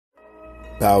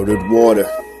Powdered water.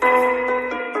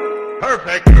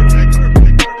 Perfect.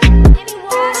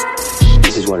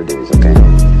 This is what it is, okay?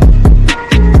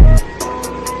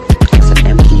 I said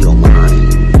empty your mind.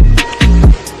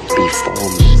 Be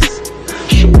formless,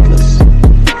 shapeless,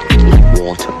 like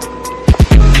water.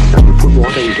 Now you put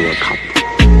water into a cup,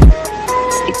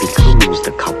 it becomes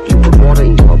the cup. You put water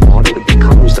into a bottle, it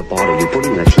becomes the bottle. You put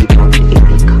in a teapot, it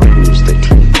becomes the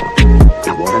teapot.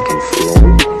 Now water can flow,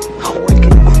 or it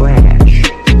can crash.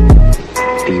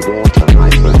 Be water, my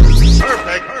friend.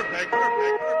 Perfect.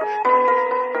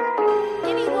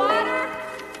 Give me water.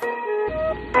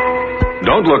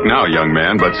 Don't look now, young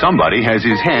man, but somebody has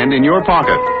his hand in your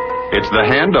pocket. It's the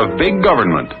hand of big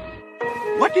government.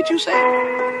 What did you say?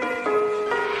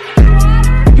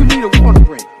 You need a water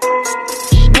break.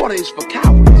 Water is for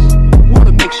cowards.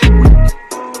 Water makes you weak.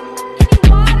 Give me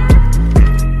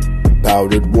water.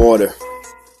 Powdered water.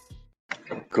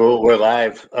 Cool, we're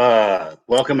live.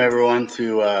 Welcome everyone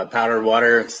to Powdered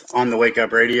Water. It's on the Wake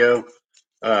Up Radio.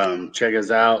 Check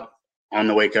us out on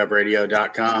the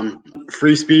wakeupradio.com.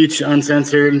 Free speech,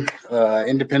 uncensored,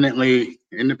 independently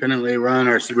run.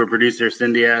 Our super producer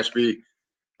Cindy Ashby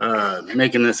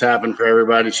making this happen for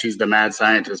everybody. She's the mad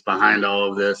scientist behind all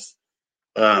of this.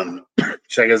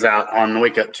 Check us out on the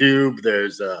Wake Up Tube.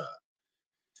 There's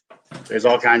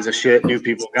all kinds of shit, new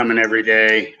people coming every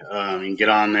day. You can get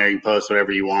on there, you can post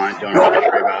whatever you want. Don't have to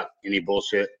worry about any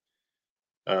bullshit.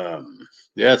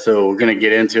 So we're going to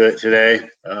get into it today.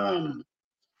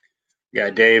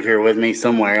 Got Dave here with me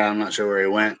somewhere. I'm not sure where he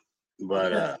went,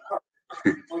 but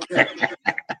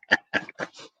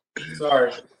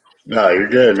Sorry. no, you're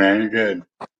good, man. You're good.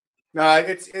 No,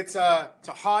 it's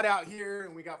hot out here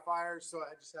and we got fires, so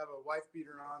I just have a wife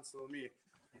beater on, so let me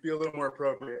be a little more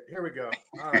appropriate. Here we go.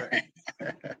 All right.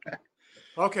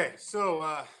 Okay,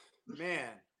 so man,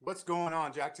 what's going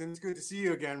on, Jackson? It's good to see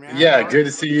you again, man. Yeah, good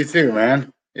to see you too,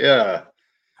 man. Yeah.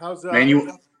 How's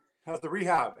Man, how's the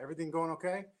rehab? Everything going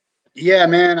okay? Yeah,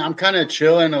 man, I'm kind of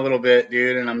chilling a little bit,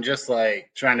 dude, and I'm just like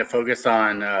trying to focus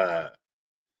on the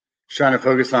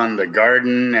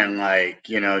garden and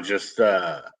just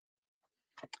trying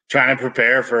to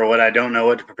prepare for what I don't know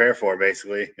what to prepare for,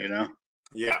 basically,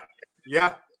 Yeah.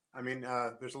 I mean,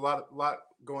 there's a lot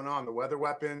going on. The weather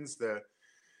weapons, if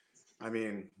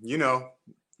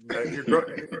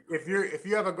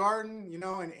you have a garden,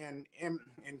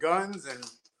 and guns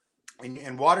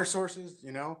and water sources,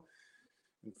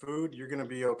 and food, you're gonna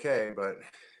be okay. But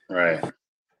Right. a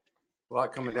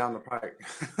lot coming down the pike.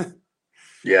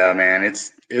 Yeah, man,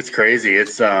 it's crazy.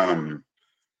 It's I've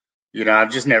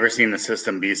just never seen the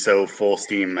system be so full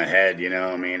steam ahead,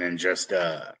 and just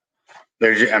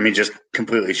just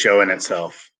completely showing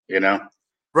itself,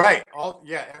 Right. All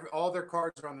their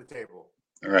cards are on the table.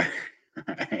 Right.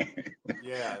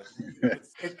 Yeah.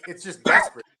 It's just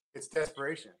desperate. It's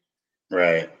desperation.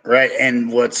 Right.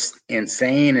 And what's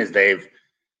insane is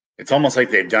it's almost like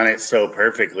they've done it so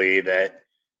perfectly that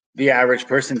the average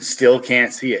person still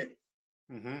can't see it.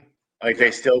 Mm-hmm. Like they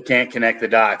still can't connect the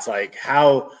dots. Like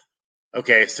how,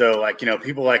 okay, so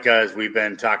people like us, we've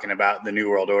been talking about the New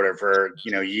World Order for,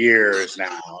 years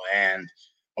now and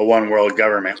a one world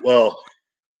government. Well,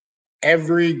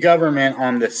 every government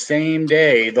on the same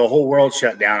day, the whole world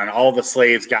shut down and all the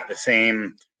slaves got the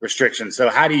same restrictions. So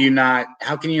how can you not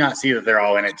see that they're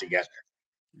all in it together?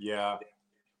 Yeah.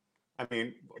 I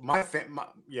mean,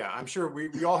 I'm sure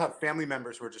we all have family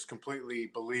members who are just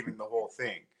completely believing the whole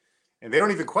thing, and they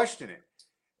don't even question it.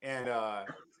 And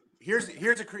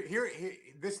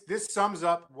this sums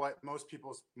up what most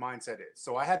people's mindset is.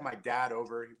 So I had my dad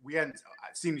over. We hadn't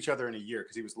seen each other in a year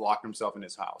because he was locked himself in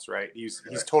his house. Right? He's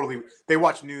totally. They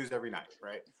watch news every night.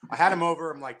 Right? I had him over.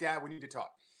 I'm like, Dad, we need to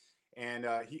talk. And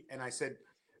I said,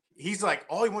 he's like,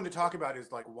 all he wanted to talk about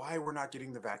is like why we're not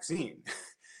getting the vaccine.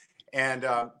 And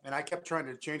I kept trying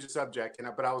to change the subject,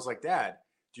 but I was like, Dad,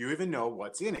 do you even know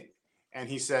what's in it? And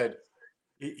he said,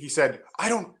 I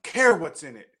don't care what's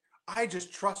in it. I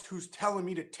just trust who's telling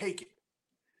me to take it.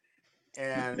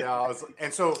 And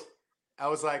so I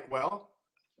was like, well,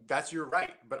 you're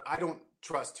right, but I don't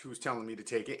trust who's telling me to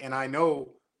take it. And I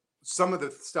know some of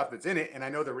the stuff that's in it, and I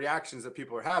know the reactions that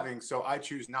people are having. So I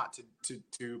choose not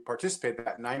to participate in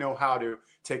that. And I know how to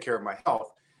take care of my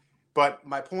health. But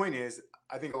my point is,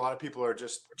 I think a lot of people are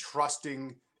just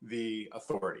trusting the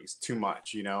authorities too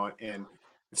much, and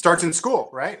it starts in school,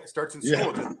 right? It starts in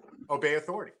school. Just obey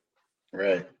authority.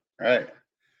 Right.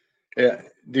 Yeah,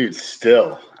 dude,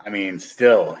 still. And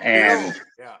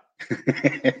yeah.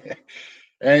 and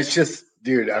it's just,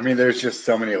 dude, there's just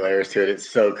so many layers to it. It's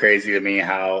so crazy to me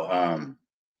how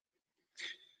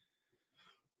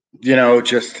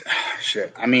just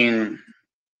shit.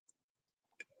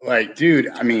 like, dude,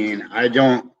 I mean, I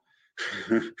don't,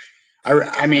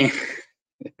 I mean,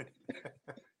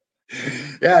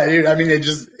 yeah, dude, I mean,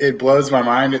 it blows my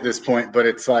mind at this point, but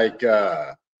it's like,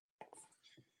 I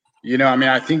mean,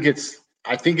 I think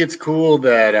it's cool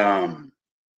that,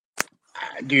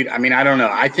 dude, I mean, I don't know.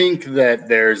 I think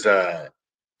that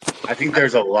I think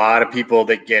there's a lot of people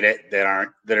that get it that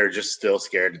are just still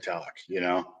scared to talk,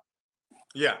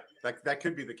 Yeah, that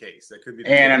could be the case. That could be the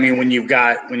And I case. mean, when you've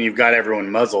got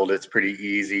everyone muzzled, it's pretty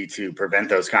easy to prevent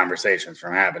those conversations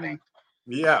from happening.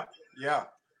 Yeah, yeah,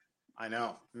 I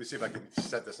know. Let me see if I can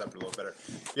set this up a little better.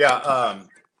 Yeah,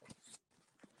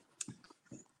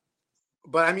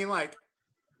 but I mean, like,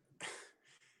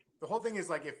 the whole thing is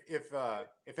like,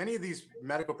 if any of these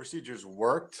medical procedures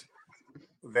worked,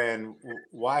 then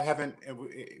why haven't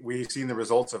we seen the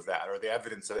results of that or the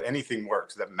evidence that anything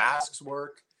works? That masks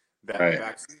work, that Right.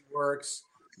 vaccine works,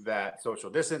 that social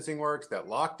distancing works, that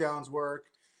lockdowns work,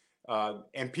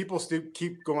 and people still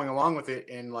keep going along with it,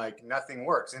 and like nothing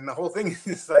works. And the whole thing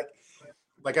is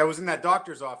like I was in that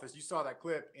doctor's office. You saw that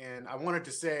clip, and I wanted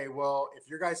to say, well, if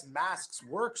your guys' masks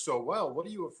work so well, what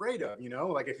are you afraid of?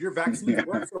 Like if your vaccines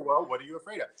work so well, what are you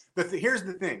afraid of? Here's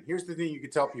the thing. Here's the thing you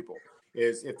could tell people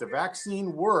is if the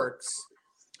vaccine works,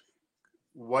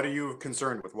 what are you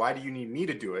concerned with? Why do you need me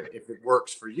to do it if it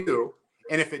works for you?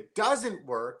 And if it doesn't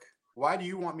work, why do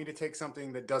you want me to take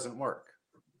something that doesn't work?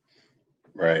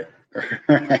 Right.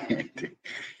 Right.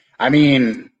 I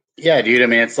mean, yeah, dude. I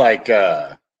mean, it's like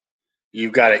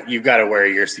you've got to wear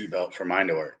your seatbelt for mine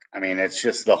to work. I mean, it's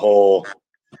just the whole,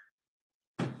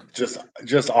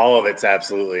 just all of it's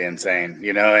absolutely insane,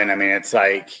 And I mean, it's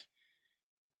like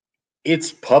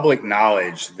it's public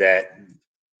knowledge that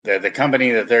the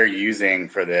company that they're using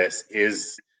for this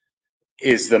is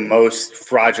the most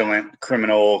fraudulent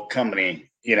criminal company,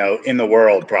 in the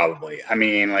world, probably. I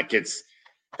mean, like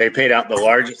they paid out the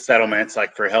largest settlements,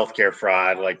 like for healthcare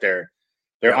fraud, like they're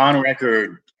on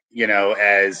record,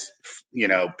 as,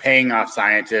 paying off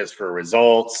scientists for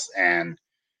results and,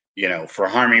 for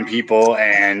harming people.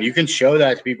 And you can show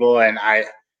that to people. And I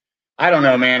don't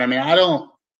know, man. I mean, I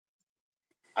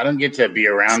don't get to be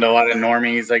around a lot of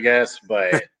normies, I guess,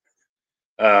 but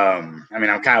I mean,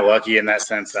 I'm kind of lucky in that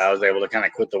sense that I was able to kind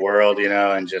of quit the world,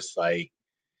 and just like,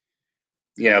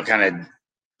 kind of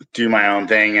do my own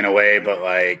thing in a way. But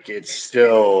like, it's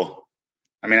still,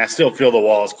 I mean, I still feel the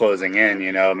walls closing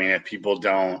in, I mean, if people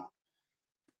don't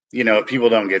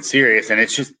get serious. And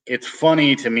it's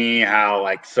funny to me how,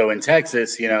 like, so in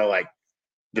Texas, like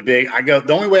the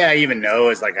only way I even know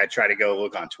is like, I try to go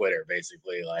look on Twitter,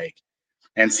 basically, like,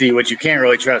 and see what you can't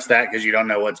really trust that because you don't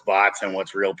know what's bots and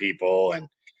what's real people and,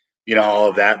 all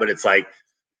of that. But it's like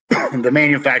the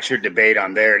manufactured debate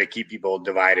on there to keep people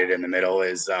divided in the middle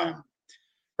is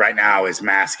right now is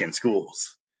mask in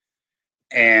schools.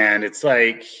 And it's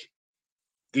like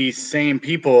these same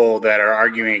people that are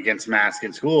arguing against mask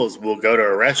in schools will go to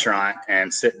a restaurant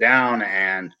and sit down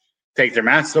and take their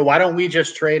mask. So why don't we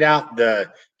just trade out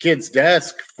the kids'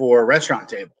 desk for restaurant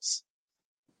tables?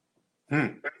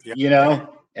 Yeah.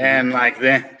 And like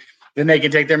then they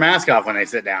can take their mask off when they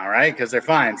sit down, right? Because they're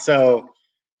fine. So,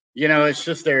 it's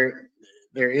just there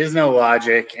is no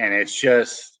logic, and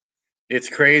it's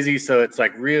crazy. So it's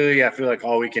like, really, I feel like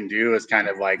all we can do is kind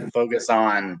of like focus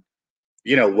on,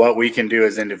 what we can do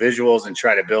as individuals and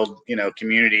try to build,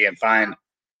 community and find,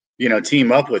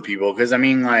 team up with people. Because I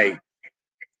mean, like,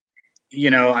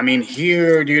 I mean,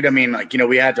 here, dude, I mean, like,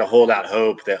 we had to hold out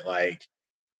hope that, like,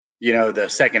 the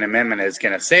Second Amendment is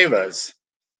going to save us,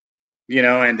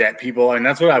 and that people, and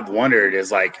that's what I've wondered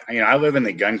is like, I live in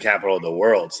the gun capital of the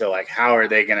world. So like, how are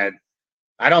they going to,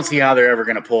 I don't see how they're ever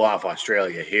going to pull off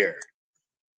Australia here.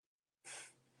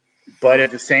 But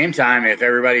at the same time, if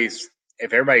everybody's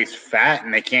fat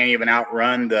and they can't even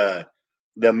outrun the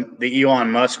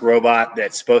Elon Musk robot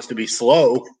that's supposed to be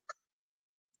slow,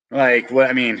 like, what,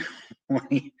 I mean,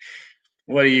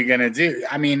 what are you going to do?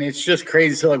 I mean, it's just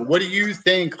crazy. So like, what do you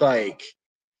think? Like,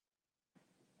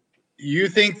 you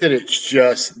think that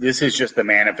this is just the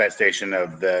manifestation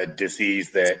of the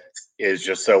disease that is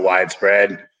just so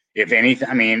widespread? If anything,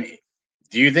 I mean,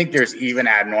 do you think there's even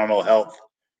abnormal health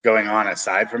going on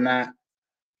aside from that?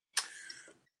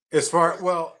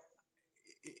 Well,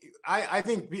 I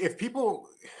think if people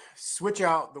switch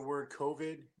out the word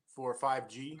COVID for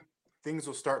 5G, things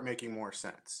will start making more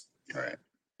sense. Right.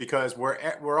 Because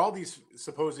where all these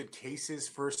supposed cases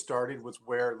first started was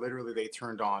where literally they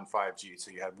turned on 5G. So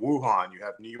you have Wuhan, you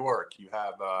have New York, you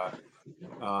have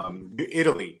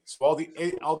Italy. So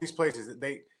all these places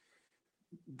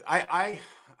I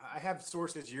have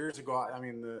sources years ago. I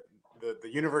mean, the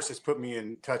universe has put me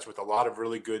in touch with a lot of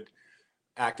really good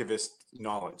activist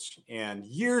knowledge. And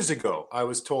years ago, I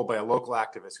was told by a local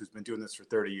activist who's been doing this for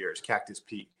 30 years, Cactus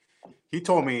Pete. He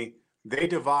told me they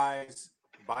devise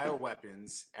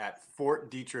bioweapons at Fort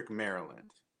Detrick,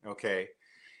 Maryland. Okay.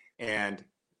 And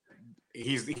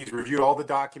he's reviewed all the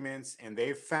documents, and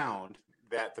they've found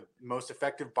that the most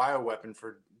effective bioweapon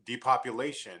for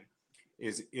depopulation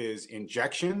is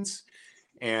injections.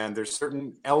 And there's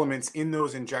certain elements in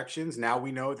those injections. Now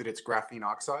we know that it's graphene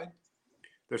oxide.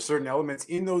 There's certain elements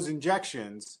in those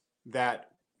injections that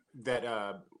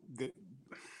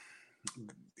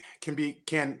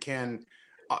can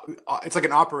it's like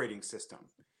an operating system.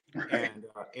 Right.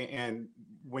 And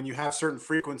when you have certain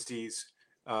frequencies,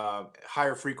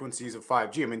 higher frequencies of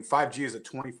 5G, I mean, 5G is a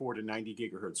 24 to 90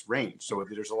 gigahertz range. So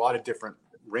there's a lot of different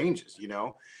ranges, you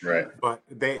know? Right. But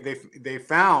they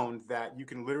found that you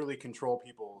can literally control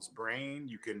people's brain.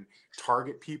 You can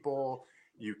target people.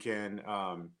 You can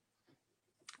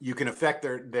affect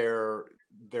their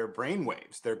brain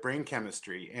waves, their brain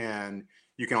chemistry, and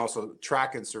you can also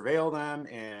track and surveil them,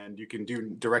 and you can do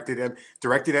directed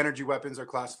energy weapons are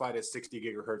classified as 60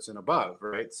 gigahertz and above,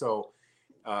 right? So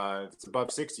if it's above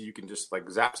 60, you can just like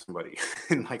zap somebody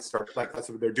and like start, like that's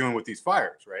what they're doing with these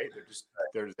fires, right?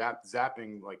 They're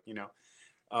zapping, like, you know.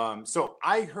 So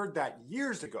I heard that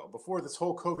years ago, before this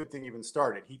whole COVID thing even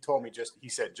started. He told me he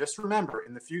said, just remember,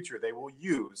 in the future, they will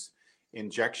use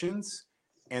injections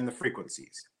and the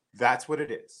frequencies. That's what it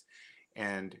is.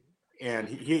 And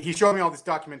he showed me all this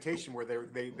documentation where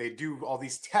they do all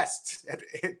these tests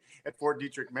at Fort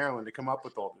Detrick, Maryland, to come up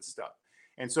with all this stuff.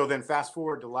 And so then fast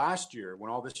forward to last year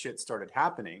when all this shit started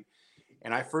happening,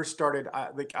 and I first started,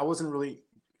 I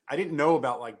didn't know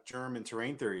about like germ and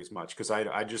terrain theory as much because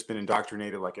I'd just been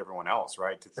indoctrinated like everyone else,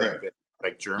 right? To think that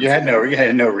like germs. You had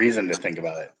no reason to think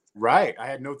about it. Right. I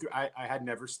had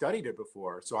never studied it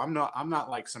before. So I'm not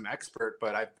like some expert,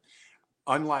 but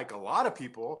unlike a lot of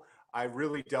people, I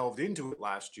really delved into it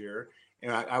last year,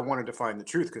 and I wanted to find the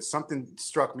truth because something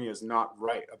struck me as not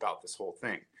right about this whole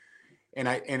thing. And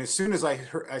as soon as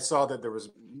I saw that there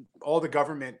was all the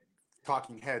government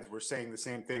talking heads were saying the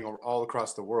same thing all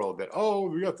across the world, that, oh,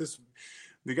 we got this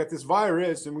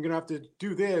virus and we're going to have to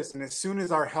do this. And as soon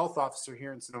as our health officer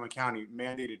here in Sonoma County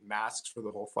mandated masks for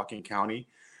the whole fucking county,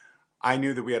 I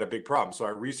knew that we had a big problem. So I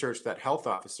researched that health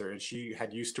officer, and she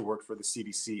had used to work for the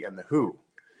CDC and the WHO.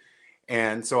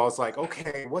 And so I was like,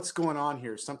 okay, what's going on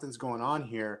here? Something's going on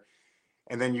here.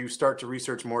 And then you start to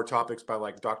research more topics by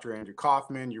like Dr. Andrew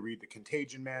Kaufman. You read the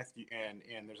contagion myth, and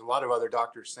there's a lot of other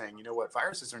doctors saying, you know what,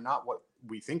 viruses are not what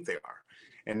we think they are.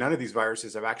 And none of these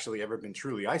viruses have actually ever been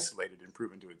truly isolated and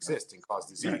proven to exist and cause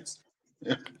disease.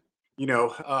 Yeah. You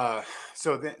know,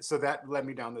 so that led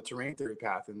me down the terrain theory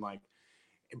path, and like,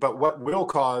 but what will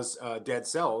cause dead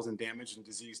cells and damaged and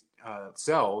diseased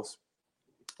cells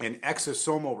and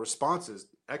exosomal responses,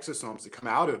 exosomes that come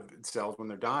out of cells when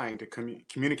they're dying to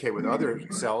communicate with other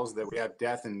cells that we have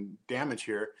death and damage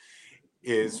here,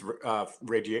 is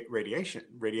radiation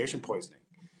poisoning.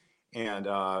 And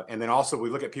then also we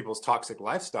look at people's toxic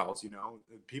lifestyles. You know,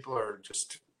 people are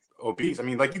just obese. I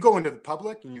mean, like, you go into the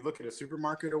public and you look at a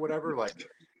supermarket or whatever, like,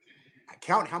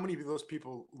 count how many of those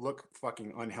people look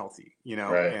fucking unhealthy, you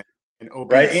know, right. and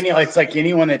obese. Right. It's like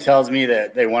anyone that tells me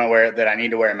that they want to wear, that I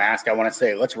need to wear a mask, I want to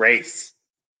say, let's race.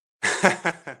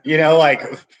 You know, like,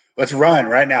 let's run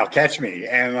right now, catch me.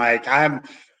 And like, I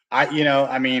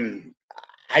mean,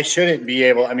 I shouldn't be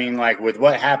able, I mean, like, with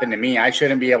what happened to me, I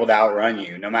shouldn't be able to outrun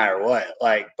you no matter what.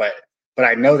 Like, but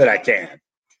I know that I can.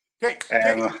 Okay.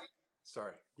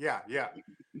 Sorry. Yeah.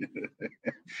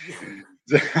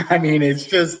 I mean, it's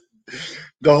just,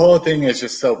 the whole thing is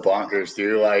just so bonkers,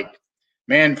 dude. Like,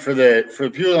 man, for the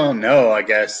people who don't know, I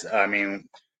guess, I mean,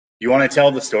 you want to tell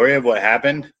the story of what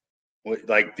happened,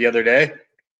 like, the other day?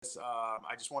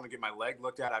 I just want to get my leg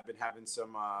looked at. I've been having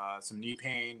some knee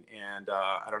pain, and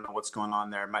I don't know what's going on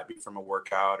there. It might be from a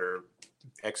workout or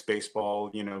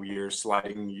ex-baseball, you know, years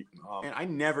sliding. And I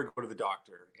never go to the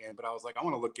doctor, but I was like, I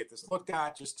want to get this looked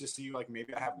at just to see, like,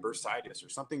 maybe I have bursitis or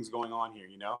something's going on here,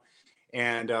 you know.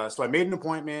 And so I made an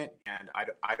appointment, and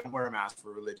I don't wear a mask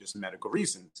for religious and medical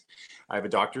reasons. I have a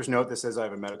doctor's note that says I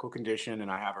have a medical condition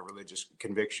and I have a religious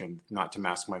conviction not to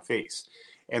mask my face.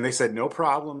 And they said, no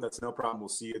problem. That's no problem.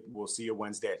 We'll see you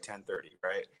Wednesday at 10:30,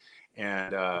 right?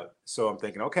 And so I'm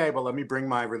thinking, okay, but let me bring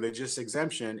my religious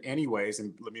exemption anyways,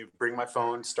 and let me bring my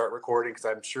phone, start recording, because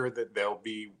I'm sure that they'll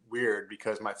be weird,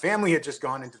 because my family had just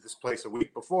gone into this place a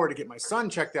week before to get my son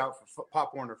checked out for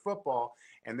Pop Warner football,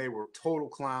 and they were total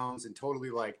clowns and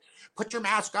totally like, put your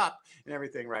mask up and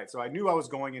everything, right? So I knew I was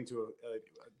going into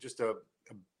just a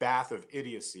bath of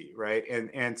idiocy, right?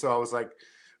 And so I was like,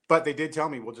 But they did tell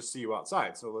me, we'll just see you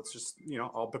outside. So let's just,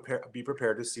 I'll be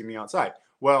prepared to see me outside.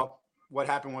 Well, what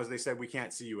happened was they said, we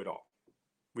can't see you at all.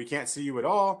 We can't see you at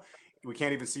all. We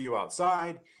can't even see you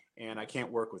outside. And I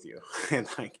can't work with you. And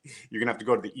like, you're going to have to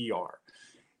go to the ER.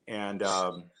 And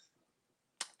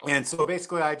so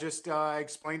basically I just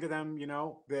explained to them,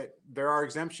 that there are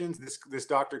exemptions. This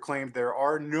doctor claimed there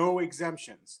are no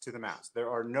exemptions to the mask. There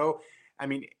are no, I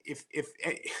mean, if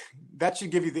that should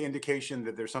give you the indication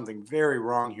that there's something very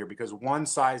wrong here, because one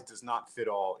size does not fit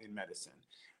all in medicine,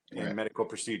 in medical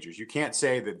procedures. You can't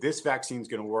say that this vaccine is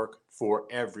going to work for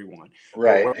everyone.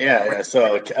 Right. Yeah.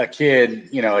 So a kid,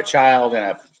 a child and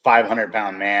a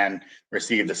 500-pound man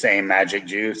receive the same magic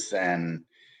juice, and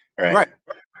right.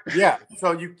 Yeah.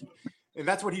 So and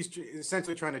that's what he's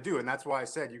essentially trying to do. And that's why I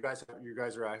said, you guys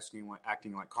are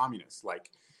acting like communists.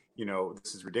 Like,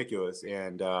 this is ridiculous.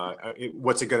 And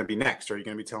what's it going to be next? Are you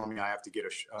going to be telling me I have to get a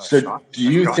shot?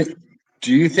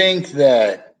 Do you think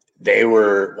that they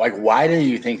were like, why do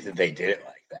you think that they did it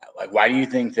like that? Like, why do you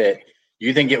think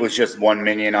it was just one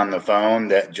minion on the phone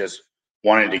that just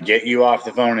wanted to get you off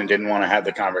the phone and didn't want to have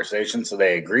the conversation, so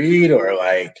they agreed? Or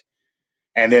like,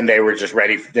 and then they were just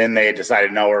ready. Then they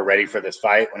decided, no, we're ready for this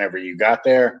fight whenever you got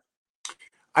there.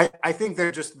 I think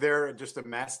they're just a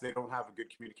mess. They don't have a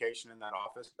good communication in that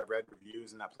office. I read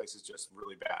reviews, and that place is just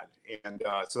really bad. And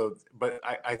but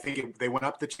I think they went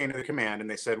up the chain of the command, and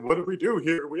they said, what do we do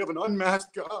here? We have an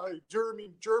unmasked guy,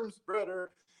 germ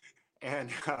spreader.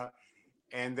 And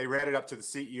they ran it up to the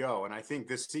CEO. And I think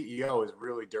this CEO is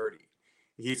really dirty.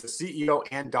 He's a CEO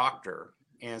and doctor.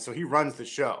 And so he runs the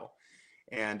show.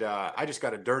 And I just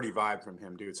got a dirty vibe from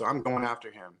him, dude. So I'm going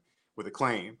after him with a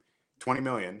claim, $20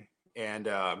 million. And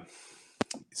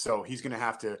so he's going to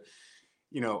have to,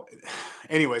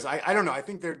 anyways, I don't know. I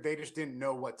think they just didn't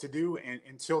know what to do. And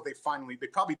until they probably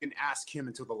didn't ask him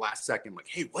until the last second, like,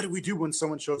 hey, what do we do when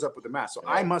someone shows up with a mask? So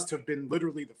I must have been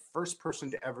literally the first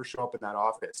person to ever show up in that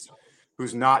office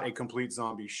who's not a complete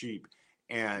zombie sheep.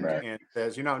 And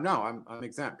says, no, I'm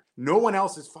exempt. No one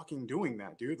else is fucking doing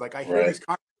that, dude. Like I hear these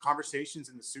conversations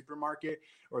in the supermarket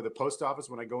or the post office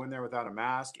when I go in there without a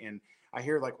mask, and I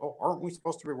hear like, oh, aren't we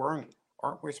supposed to be wearing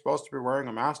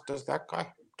a mask? Does that guy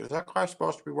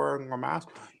supposed to be wearing a mask?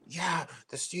 Yeah,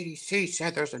 the CDC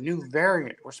said there's a new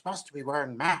variant. We're supposed to be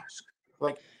wearing masks.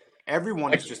 Like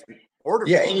everyone is just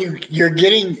ordering. Yeah, and you're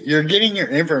getting your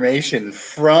information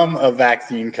from a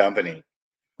vaccine company.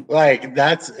 Like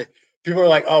people are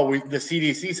like, oh, the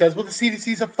CDC says, well, the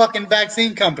CDC's a fucking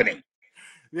vaccine company.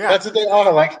 Yeah, that's what they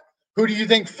are. Like, who do you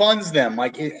think funds them?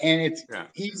 Like, and it's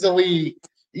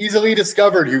easily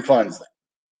discovered who funds them.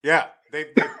 Yeah,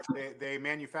 they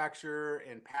manufacture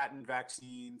and patent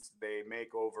vaccines. They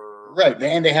make over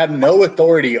and they have no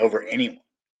authority over anyone.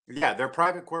 Yeah, they're a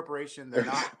private corporation. They're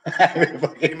not.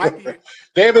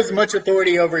 They have as much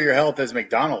authority over your health as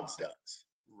McDonald's does.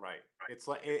 Right. It's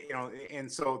like and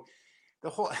so the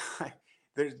whole.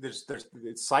 There's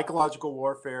it's psychological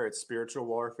warfare, it's spiritual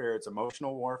warfare, it's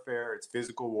emotional warfare, it's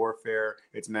physical warfare,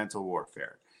 it's mental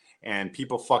warfare. And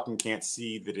people fucking can't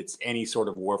see that it's any sort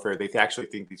of warfare. They actually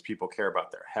think these people care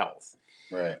about their health.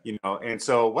 Right. And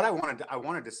so what I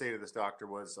wanted to say to this doctor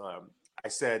was, I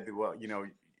said, well,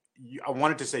 I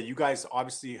wanted to say, you guys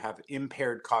obviously have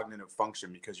impaired cognitive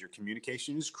function because your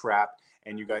communication is crap,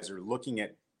 and you guys are looking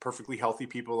at perfectly healthy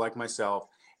people like myself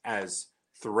as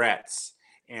threats.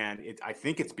 And I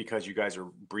think it's because you guys are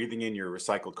breathing in your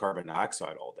recycled carbon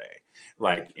dioxide all day.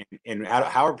 Like, and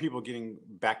how are people getting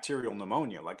bacterial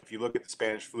pneumonia? Like, if you look at the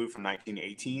Spanish flu from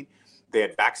 1918, they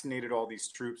had vaccinated all these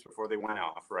troops before they went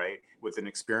off, right, with an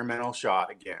experimental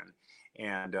shot again.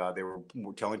 And they were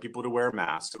telling people to wear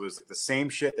masks. It was the same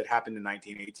shit that happened in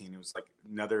 1918. It was like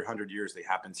another 100 years that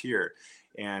happens here.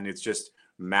 And it's just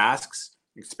masks,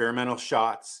 experimental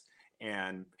shots,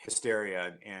 and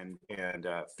hysteria and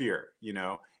fear,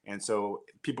 and so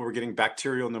people were getting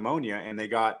bacterial pneumonia, and they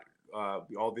got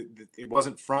it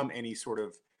wasn't from any sort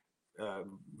of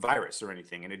virus or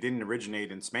anything, and it didn't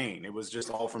originate in Spain. It was just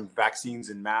all from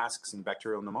vaccines and masks and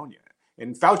bacterial pneumonia.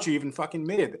 And Fauci even fucking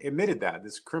admitted that,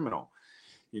 this criminal,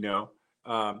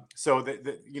 so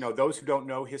those who don't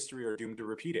know history are doomed to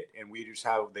repeat it. And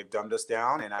they've dumbed us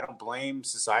down. And I don't blame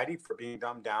society for being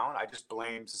dumbed down. I just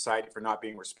blame society for not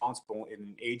being responsible in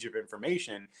an age of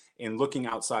information and looking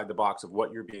outside the box of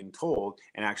what you're being told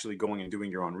and actually going and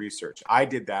doing your own research. I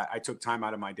did that. I took time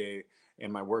out of my day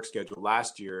and my work schedule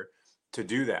last year to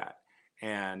do that.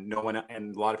 And no one,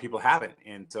 and a lot of people haven't.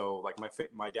 And so like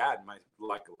my dad, my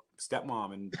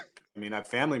stepmom, and I mean, I have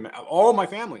family, all my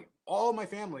family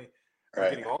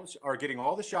are getting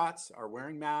all the shots, are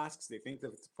wearing masks. They think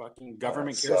that the fucking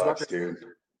government cares about it.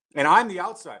 And I'm the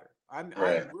outsider.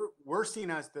 Right. We're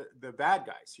seen as the bad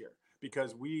guys here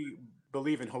because we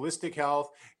believe in holistic health,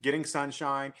 getting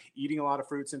sunshine, eating a lot of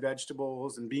fruits and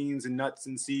vegetables and beans and nuts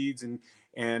and seeds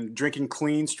and drinking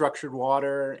clean, structured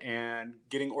water and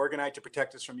getting organite to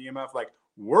protect us from EMF. Like,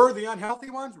 we're the unhealthy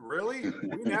ones? Really?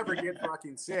 We never get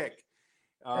fucking sick.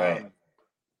 Right.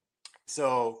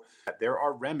 So there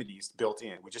are remedies built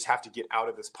in. We just have to get out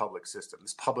of this public system.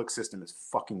 This public system is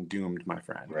fucking doomed, my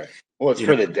friend. Right. Well, it's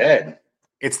for the dead.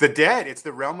 It's the dead. It's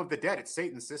the realm of the dead. It's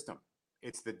Satan's system.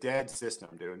 It's the dead system,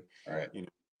 dude. Right. You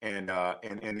know,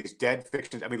 and these dead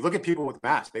fictions. I mean, look at people with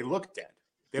masks. They look dead.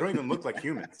 They don't even look like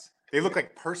humans. They look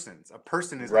like persons. A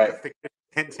person is like a fictitious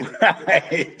entity.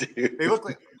 Right, dude. They look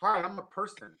like, hi, I'm a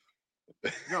person.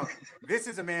 No, this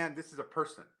is a man. This is a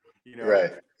person. You know.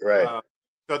 Right. Right.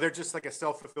 So they're just like a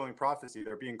self-fulfilling prophecy.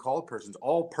 They're being called persons.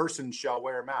 All persons shall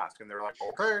wear a mask. And they're like,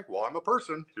 okay, well, I'm a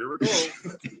person. Here we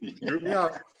go.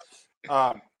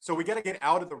 Yeah. So we got to get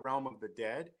out of the realm of the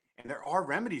dead. And there are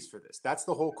remedies for this. That's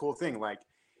the whole cool thing. Like,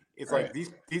 it's like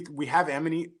these we have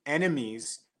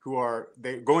enemies who are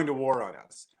going to war on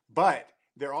us. But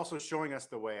they're also showing us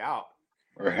the way out.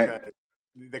 Right.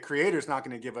 The creator's not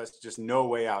going to give us just no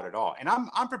way out at all. And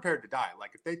I'm prepared to die.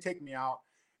 Like, if they take me out,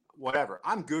 whatever,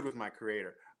 I'm good with my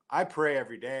creator. I pray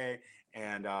every day,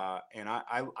 and I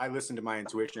listen to my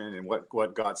intuition and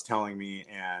what God's telling me,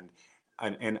 and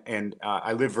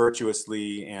I live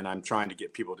virtuously, and I'm trying to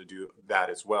get people to do that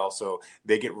as well, so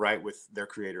they get right with their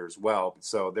creator as well.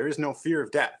 So there is no fear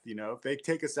of death. You know, if they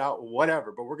take us out,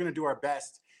 whatever, but we're going to do our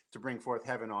best to bring forth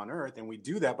heaven on earth, and we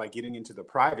do that by getting into the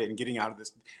private and getting out of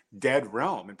this dead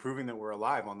realm and proving that we're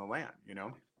alive on the land. You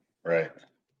know, Right.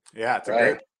 yeah, it's a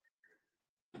Right. great.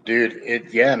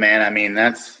 Dude, yeah, man. I mean,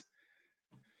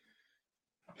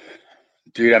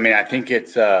 dude, I mean, I think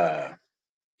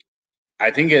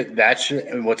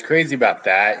what's crazy about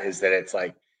that is that it's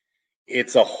like,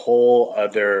 it's a whole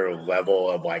other level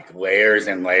of like layers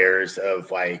and layers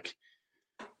of like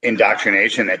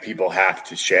indoctrination that people have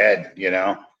to shed, you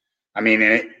know? I mean,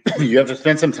 you have to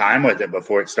spend some time with it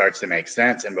before it starts to make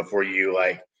sense and before you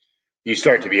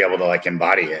start to be able to like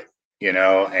embody it, you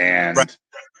know? And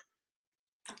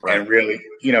and really,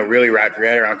 really wrap your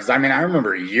head around. Because I mean, I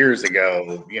remember years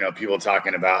ago, people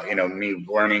talking about, me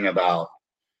learning about,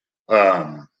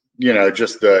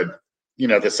 just the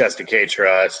Cesta K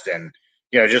Trust and,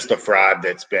 just the fraud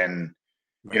that's been,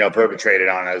 perpetrated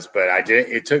on us. But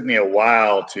it took me a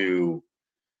while to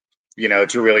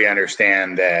really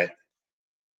understand that,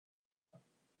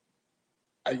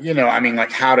 I mean,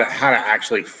 like how to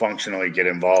actually functionally get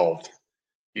involved,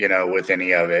 with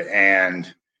any of it.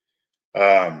 And,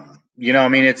 I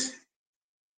mean,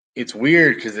 it's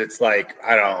weird because it's like,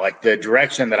 I don't know, like the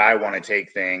direction that I want to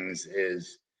take things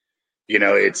is,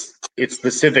 it's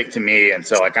specific to me. And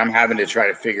so like, I'm having to try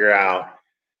to figure out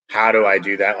how do I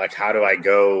do that? Like, how do I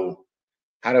get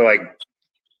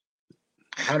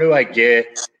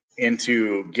in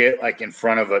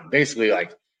front of it? Basically,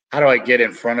 like, how do I get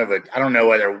in front of it? I don't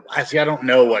know I don't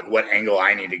know what angle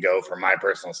I need to go for my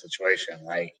personal situation.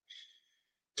 Like,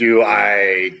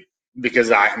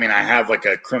 because I have like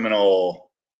a criminal,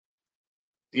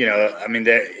 I mean,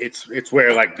 it's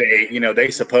where like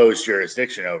they suppose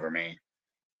jurisdiction over me,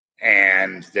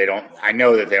 and I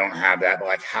know that they don't have that, but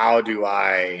like, how do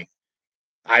I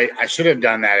should have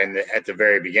done that at the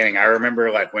very beginning. I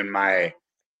remember like when my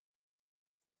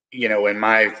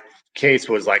case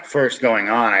was like first going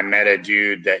on, I met a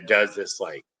dude that does this,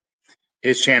 like,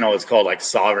 his channel is called like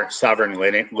Sovereign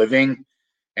Living.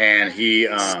 And he,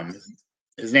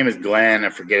 his name is Glenn. I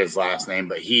forget his last name,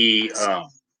 but he,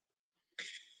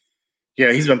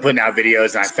 he's been putting out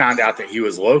videos, and I found out that he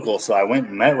was local. So I went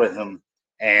and met with him,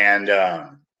 and,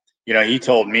 he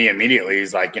told me immediately,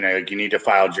 he's like, you need to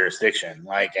file jurisdiction.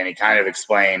 Like, and he kind of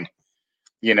explained,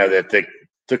 that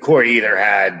the court either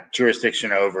had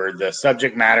jurisdiction over the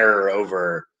subject matter or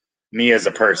over me as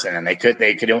a person, and they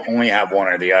could only have one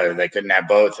or the other. They couldn't have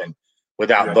both. And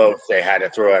without both, they had to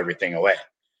throw everything away.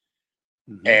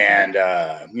 Mm-hmm. And,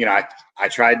 I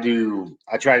tried to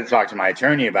talk to my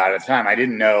attorney about it at the time.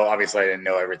 Obviously I didn't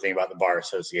know everything about the Bar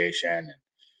Association.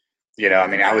 I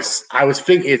mean,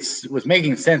 it was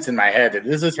making sense in my head that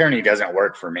this attorney doesn't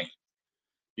work for me.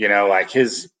 Like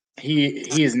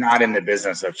he is not in the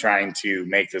business of trying to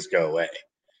make this go away.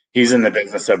 He's in the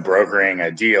business of brokering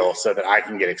a deal so that I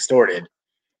can get extorted,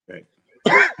 right.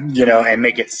 And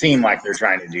make it seem like they're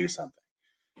trying to do something.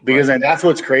 Because and that's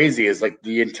what's crazy is like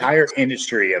the entire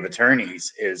industry of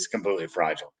attorneys is completely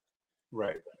fraudulent.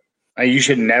 Right.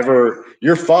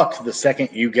 You're fucked the second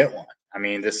you get one. I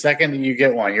mean, the second that you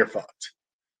get one, you're fucked.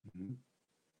 Mm-hmm.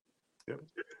 Yep.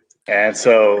 And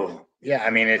so, Yeah,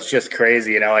 I mean, it's just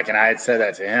crazy, like, and I had said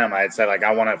that to him. I had said, like,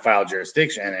 I want to file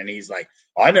jurisdiction. And he's like,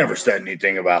 I never said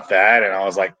anything about that. And I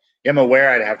was like, yeah, I'm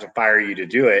aware I'd have to fire you to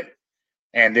do it.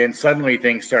 And then suddenly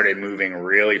things started moving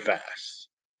really fast.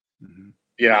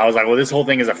 I was like, well, this whole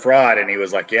thing is a fraud. And he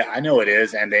was like, yeah, I know it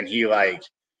is. And then he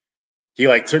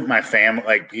took my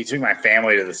family, he took my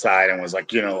family to the side and was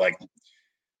like, like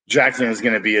Jackson was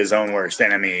going to be his own worst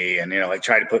enemy. And,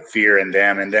 try to put fear in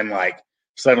them. And then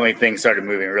suddenly things started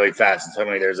moving really fast, and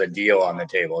suddenly there's a deal on the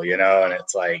table, and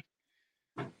it's like,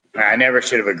 I never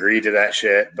should have agreed to that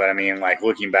shit. But I mean,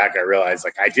 looking back, I realized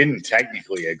I didn't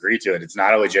technically agree to it. It's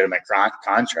not a legitimate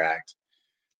contract,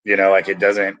 it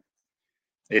doesn't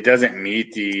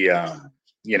meet the,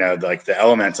 the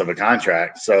elements of a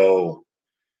contract. So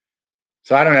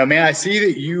I don't know, man. I see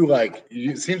that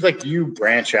it seems like you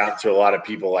branch out to a lot of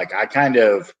people.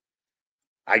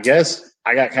 I guess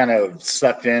I got kind of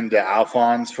sucked into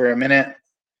Alphonse for a minute.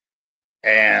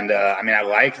 And I mean, I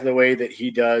like the way that he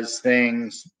does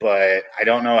things, but I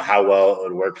don't know how well it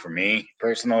would work for me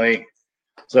personally.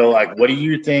 So what do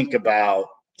you think about,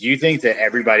 do you think that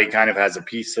everybody kind of has a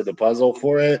piece of the puzzle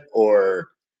for it, or?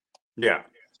 Yeah.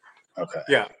 Okay.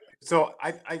 Yeah. So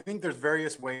I think there's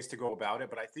various ways to go about it,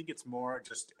 but I think it's more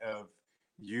just of,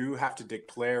 you have to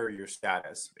declare your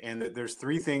status. And there's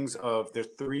three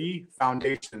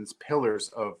foundations, pillars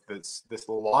of this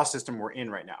law system we're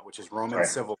in right now, which is Roman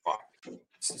civil law.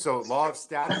 So law of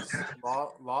status,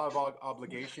 law of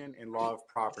obligation, and law of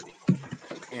property.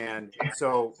 And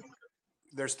so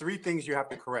there's three things you have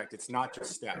to correct. It's not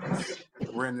just status.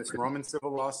 We're in this Roman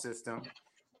civil law system,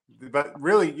 but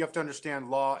really you have to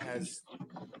understand law as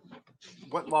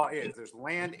what law is. There's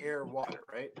land, air, water,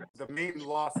 right? The main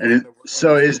law.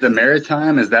 So is the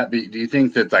maritime, do you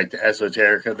think that the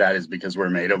esoteric of that is because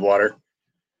we're made of water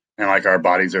and our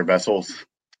bodies are vessels?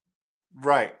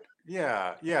 Right.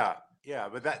 Yeah.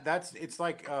 But it's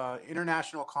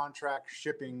international contract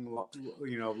shipping,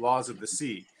 laws of the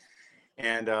sea.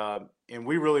 And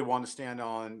we really want to stand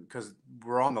on, because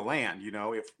we're on the land,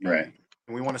 right.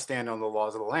 And we want to stand on the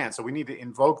laws of the land. So we need to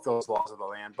invoke those laws of the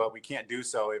land, but we can't do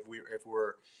so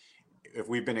if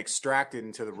we've been extracted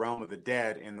into the realm of the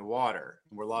dead in the water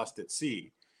and we're lost at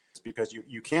sea. It's because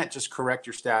you can't just correct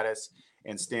your status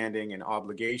and standing and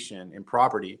obligation and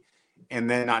property and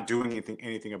then not doing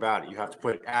anything about it. You have to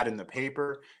put ad in the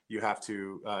paper. You have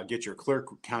to get your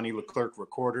county clerk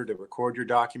recorder to record your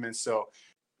documents. So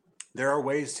there are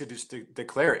ways to just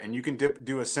declare it, and you can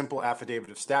do a simple affidavit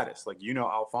of status,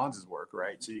 Alphonse's work,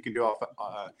 right? So you can do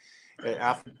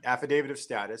affidavit of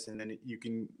status, and then you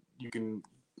can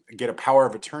get a power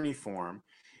of attorney form,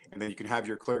 and then you can have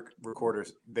your clerk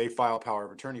recorders, they file power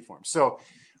of attorney form. So,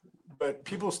 but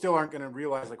people still aren't going to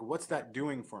realize what's that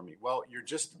doing for me? Well, you're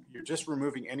just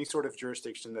removing any sort of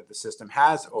jurisdiction that the system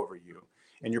has over you,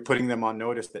 and you're putting them on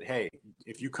notice that, hey,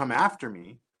 if you come after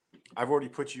me, I've already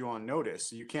put you on notice.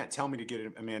 So you can't tell me to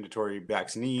get a mandatory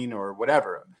vaccine or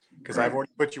whatever, because I've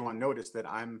already put you on notice that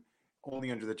I'm only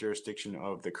under the jurisdiction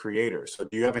of the creator. So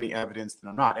do you have any evidence that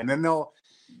I'm not? And then they'll,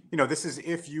 this is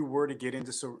if you were to get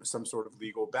into some sort of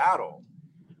legal battle.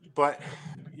 But,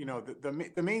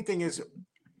 the main thing is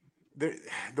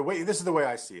the way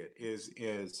I see it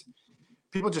is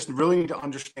people just really need to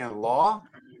understand law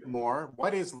more.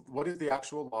 What is the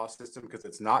actual law system? Because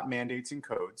it's not mandates and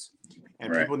codes,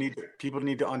 and people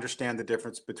need to understand the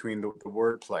difference between the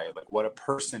word play, what a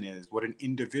person is, what an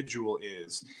individual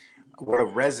is, what a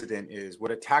resident is,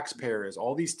 what a taxpayer is.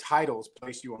 All these titles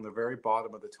place you on the very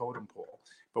bottom of the totem pole.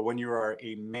 But when you are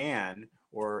a man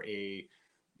or a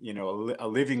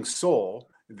living soul,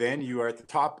 then you are at the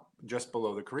top, just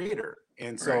below the creator.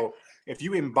 And so if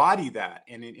you embody that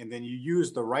and then you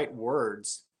use the right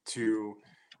words to,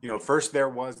 first there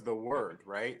was the word,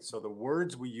 right? So the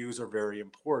words we use are very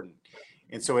important.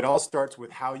 And so it all starts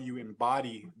with how you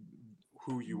embody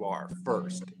who you are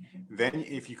first. Then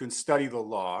if you can study the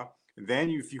law, then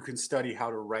if you can study how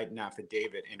to write an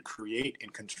affidavit and create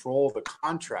and control the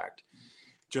contract,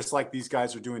 just like these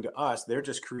guys are doing to us, they're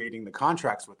just creating the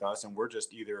contracts with us, and we're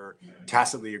just either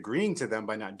tacitly agreeing to them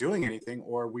by not doing anything,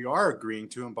 or we are agreeing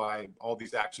to them by all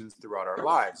these actions throughout our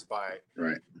lives, by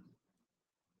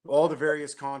all the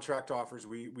various contract offers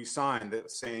we signed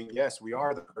that saying, yes, we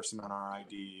are the person on our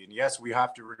ID, and yes, we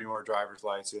have to renew our driver's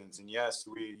license, and yes,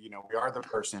 we are the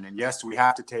person, and yes, we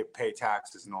have to pay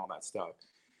taxes and all that stuff.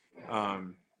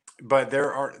 But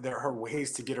there are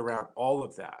ways to get around all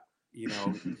of that,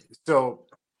 So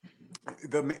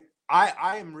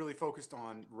I am really focused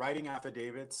on writing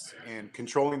affidavits and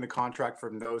controlling the contract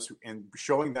from those and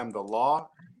showing them the law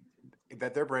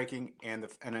that they're breaking and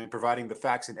providing the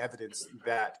facts and evidence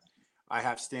that I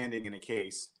have standing in a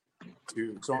case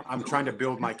So I'm trying to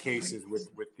build my cases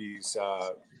with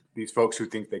these folks who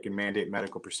think they can mandate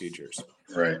medical procedures.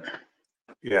 Right.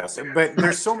 Yes, but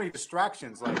there's so many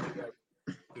distractions. Like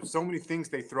there's so many things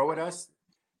they throw at us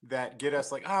that get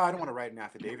us like, I don't want to write an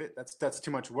affidavit. That's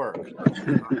too much work.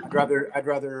 I'd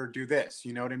rather do this.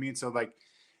 You know what I mean? So like,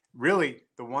 really,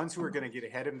 the ones who are going to get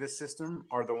ahead of this system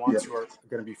are the ones who are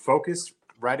going to be focused,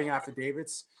 writing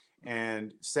affidavits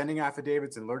and sending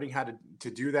affidavits and learning how to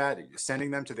do that,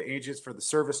 sending them to the agents for the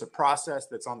service of process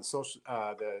that's on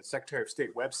the Secretary of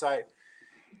State website,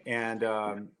 and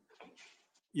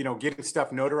getting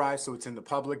stuff notarized so it's in the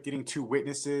public, getting 2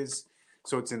 witnesses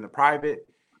so it's in the private,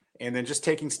 and then just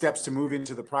taking steps to move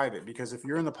into the private. Because if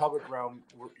you're in the public realm,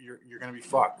 you're going to be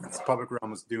fucked. The public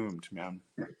realm is doomed, man.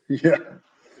 Yeah.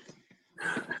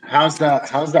 How's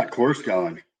that course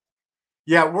going?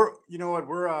 Yeah,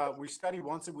 we study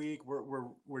once a week.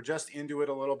 We're just into it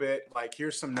a little bit. Like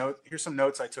here's some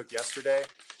notes I took yesterday.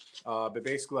 But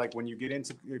basically, like when you get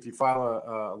into, if you file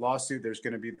a lawsuit, there's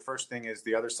going to be, the first thing is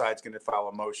the other side's going to file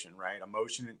a motion, right? A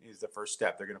motion is the first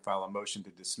step. They're going to file a motion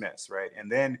to dismiss, right?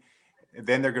 And then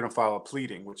they're going to file a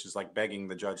pleading, which is like begging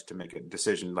the judge to make a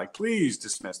decision, like please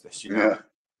dismiss this. Yeah.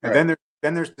 And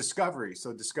then there's discovery.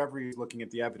 So discovery is looking at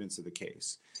the evidence of the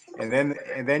case, and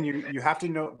then you have to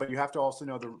know, but you have to also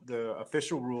know the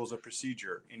official rules of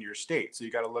procedure in your state. So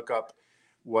you got to look up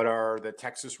what are the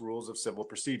Texas rules of civil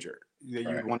procedure.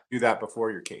 You want to do that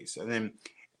before your case. And then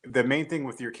the main thing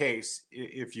with your case,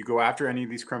 if you go after any of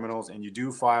these criminals and you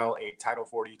do file a Title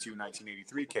 42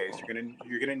 1983 case,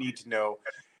 you're gonna need to know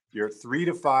your 3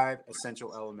 to 5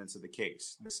 essential elements of the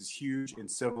case. This is huge in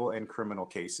civil and criminal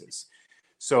cases.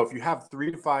 So if you have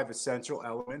 3 to 5 essential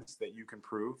elements that you can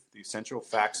prove, the essential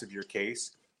facts of your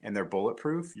case, and they're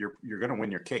bulletproof, you're going to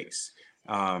win your case.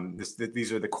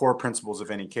 These are the core principles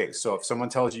of any case. So if someone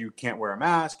tells you can't wear a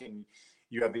mask and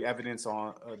you have the evidence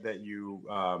on that you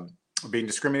are being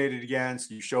discriminated against,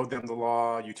 you showed them the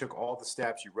law, you took all the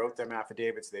steps, you wrote them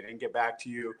affidavits, they didn't get back to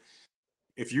you.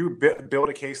 If you build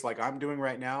a case like I'm doing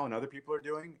right now and other people are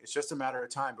doing, it's just a matter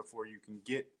of time before you can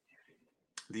get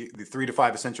the 3 to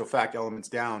 5 essential fact elements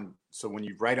down. So when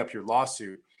you write up your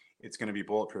lawsuit, it's going to be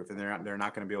bulletproof, and they're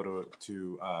not going to be able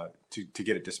to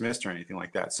get it dismissed or anything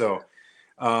like that. So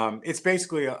it's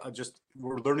basically just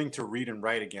we're learning to read and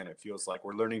write again. It feels like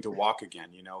we're learning to walk again.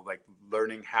 Like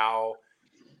learning how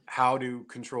to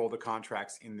control the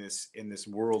contracts in this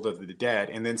world of the dead,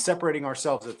 and then separating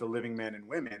ourselves as the living men and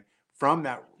women from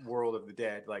that world of the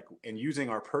dead, like, and using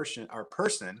our person,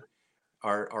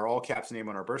 our all caps name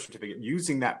on our birth certificate,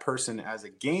 using that person as a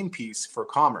game piece for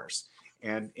commerce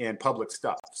and public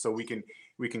stuff. So we can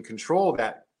control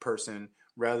that person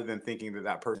rather than thinking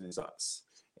that person is us.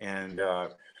 And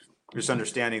just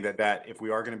understanding that if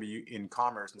we are going to be in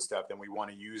commerce and stuff, then we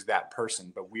want to use that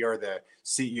person, but we are the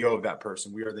CEO of that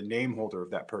person. We are the name holder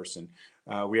of that person.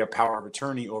 We have power of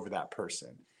attorney over that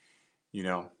person,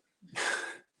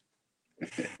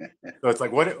 So it's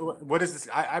like, what is this?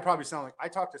 I probably sound like, I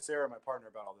talked to Sarah, my partner,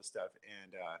 about all this stuff,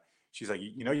 and she's like,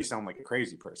 you sound like a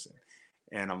crazy person.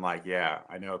 And I'm like, yeah,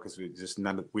 I know, because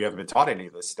we haven't been taught any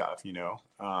of this stuff,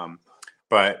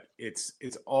 but it's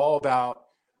all about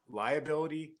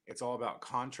liability. It's all about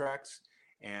contracts,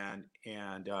 and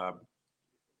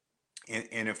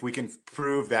if we can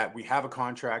prove that we have a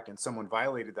contract and someone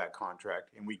violated that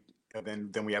contract,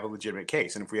 and then we have a legitimate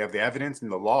case. And if we have the evidence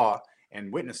and the law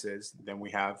and witnesses, then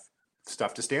we have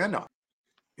stuff to stand on.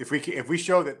 If we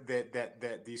show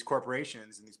that these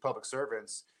corporations and these public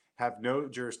servants have no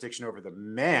jurisdiction over the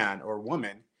man or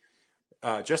woman,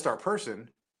 just our person,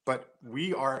 but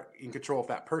we are in control of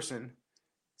that person,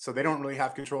 so they don't really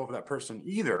have control of that person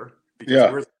either,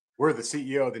 because we're the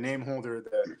CEO, the name holder,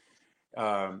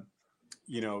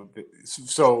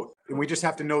 so we just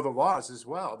have to know the laws as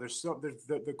well.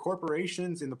 The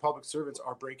corporations and the public servants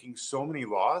are breaking so many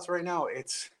laws right now.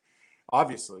 It's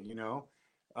obviously,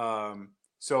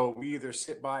 so we either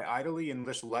sit by idly and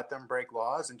just let them break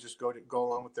laws and just go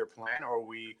along with their plan, or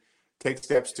we take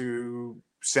steps to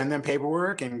send them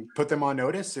paperwork and put them on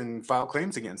notice and file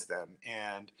claims against them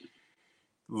and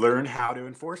learn how to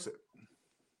enforce it.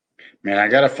 Man, I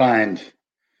gotta find.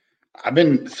 I've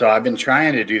been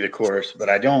trying to do the course, but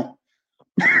I don't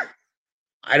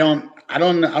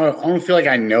feel like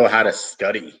I know how to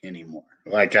study anymore.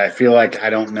 Like, I feel like I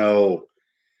don't know,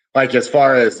 like, as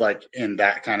far as like in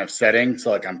that kind of setting.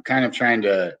 So like, I'm trying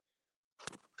to,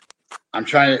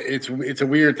 it's a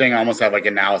weird thing. I almost have like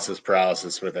analysis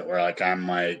paralysis with it, where like, I'm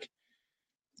like,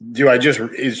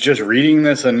 is just reading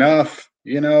this enough,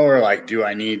 or like, do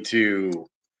I need to,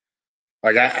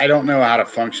 like, I don't know how to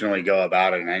functionally go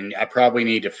about it. And I probably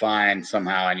need to find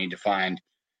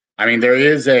I mean, there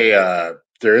is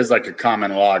like a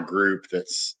common law group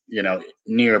that's,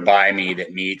 nearby me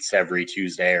that meets every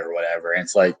Tuesday or whatever. And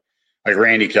it's like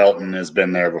Randy Kelton has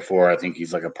been there before. I think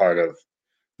he's like a part of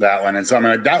that one. And so, I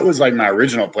mean, that was like my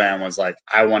original plan was like,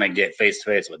 I want to get face to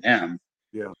face with him.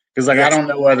 Yeah. Cause like, Yeah. I don't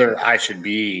know whether I should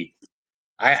be,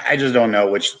 I just don't know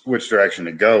which direction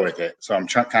to go with it. So I'm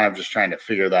kind of just trying to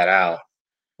figure that out.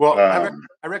 Well,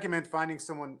 I recommend finding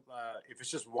someone, if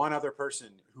it's just one other person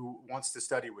who wants to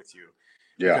study with you.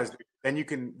 Yeah. Because then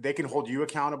they can hold you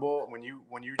accountable when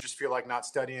you just feel like not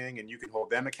studying, and you can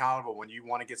hold them accountable when you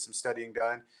want to get some studying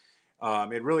done.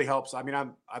 It really helps. I mean,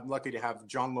 I'm lucky to have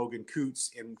John Logan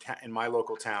Coots in my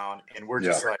local town, and we're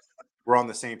just like, we're on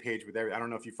the same page with everything. I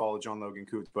don't know if you follow John Logan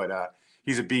Coots, but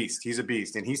he's a beast. He's a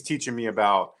beast, and he's teaching me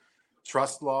about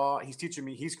trust law.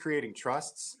 He's creating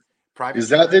trusts. Private. Is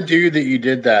that the dude that you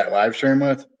did that live stream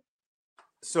with?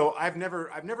 So I've never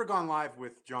gone live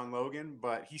with John Logan,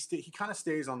 but he kind of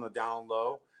stays on the down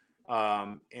low.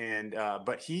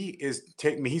 But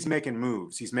he's making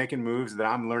moves. He's making moves that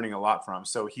I'm learning a lot from.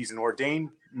 So he's an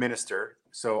ordained minister.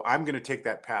 So I'm going to take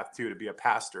that path too, to be a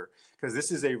pastor, because this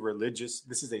is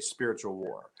a spiritual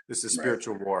war. This is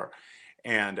spiritual war.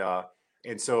 And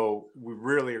so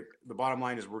the bottom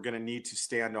line is we're going to need to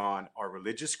stand on our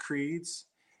religious creeds.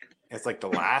 It's like the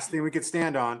last thing we could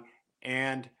stand on,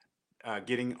 and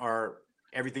getting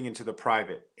everything into the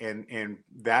private, and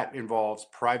that involves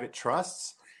private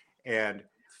trusts and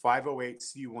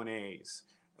 508c1As.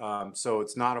 So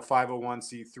it's not a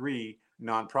 501c3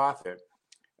 nonprofit,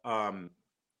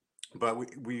 but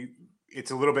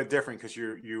it's a little bit different because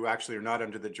you actually are not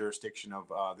under the jurisdiction of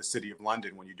the City of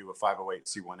London when you do a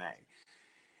 508c1A.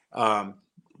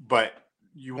 But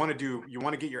you want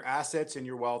to get your assets and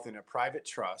your wealth in a private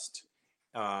trust,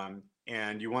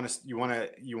 and you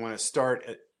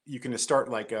can start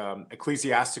like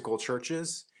ecclesiastical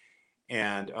churches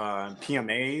and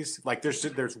PMAs. Like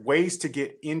there's ways to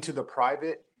get into the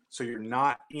private, so you're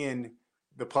not in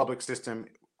the public system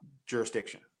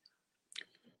jurisdiction.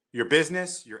 Your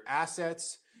business, your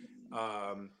assets,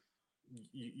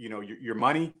 your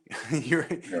money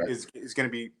is going to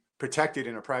be protected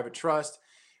in a private trust,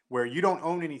 where you don't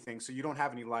own anything, so you don't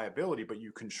have any liability, but you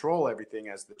control everything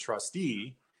as the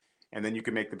trustee, and then you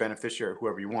can make the beneficiary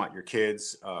whoever you want, your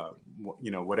kids,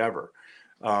 whatever.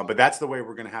 But that's the way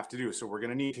we're going to have to do. So we're going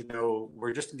to need to know.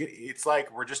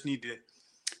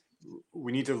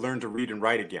 We need to learn to read and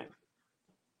write again.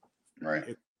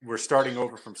 Right. We're starting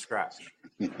over from scratch.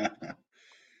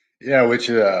 Yeah, which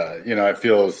it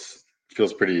feels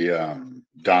pretty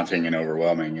daunting and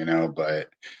overwhelming, but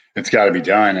it's got to be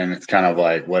done, and it's kind of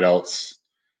like, what else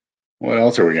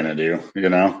are we gonna do,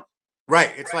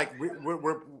 Right. It's like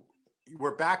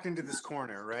we're backed into this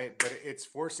corner, right? But it's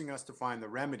forcing us to find the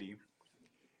remedy,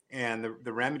 and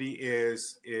the remedy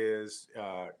is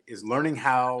learning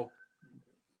how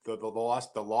the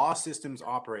law systems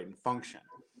operate and function.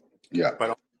 Yeah.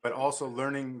 But also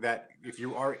learning that if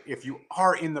you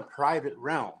are in the private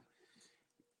realm,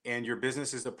 and your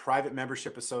business is a private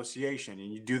membership association,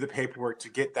 and you do the paperwork to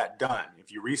get that done,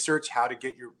 if you research how to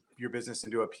get your business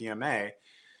into a PMA,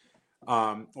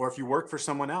 or if you work for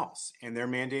someone else and they're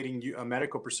mandating you a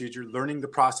medical procedure, learning the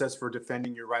process for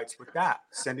defending your rights with that,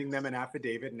 sending them an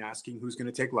affidavit and asking who's going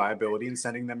to take liability, and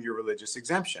sending them your religious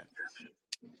exemption.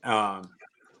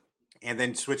 And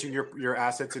then switching your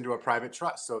assets into a private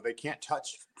trust, so they can't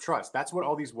touch trust. That's what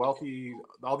all these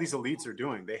elites are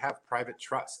doing. They have private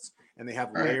trusts, and they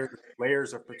have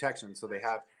layers of protection. So they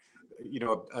have,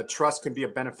 a trust can be a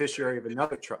beneficiary of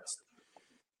another trust.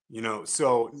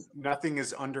 So nothing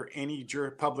is under any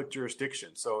public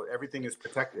jurisdiction. So everything is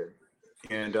protected,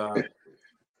 and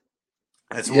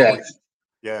that's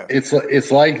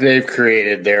It's like they've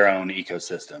created their own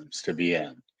ecosystems to be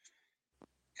in.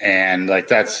 And like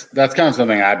that's kind of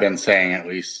something I've been saying, at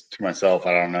least to myself.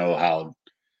 I don't know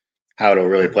how it'll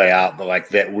really play out, but like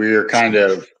that we're kind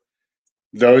of,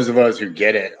 those of us who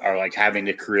get it are like having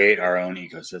to create our own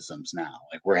ecosystems now.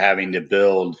 Like we're having to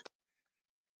build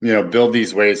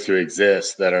these ways to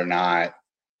exist that are not,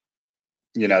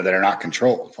 that are not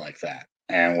controlled like that,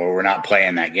 and where we're not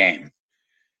playing that game.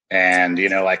 And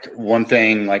like one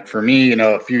thing, like for me,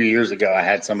 a few years ago, I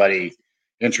had somebody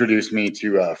introduced me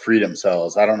to Freedom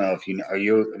Cells. I don't know if have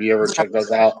you ever checked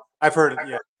those out? I've heard it.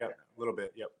 Yeah, a little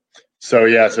bit. Yep.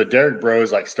 So Derek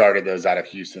Bros like started those out of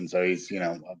Houston. So he's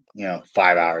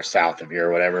 5 hours south of here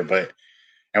or whatever.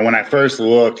 And when I first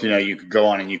looked, you could go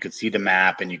on and you could see the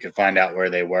map and you could find out where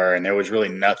they were, and there was really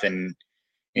nothing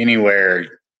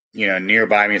anywhere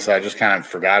nearby me. So I just kind of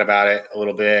forgot about it a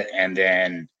little bit. And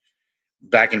then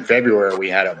back in February, we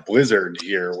had a blizzard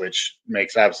here, which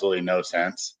makes absolutely no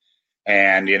sense.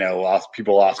 and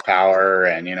people lost power,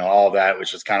 and all of that was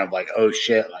just kind of like, oh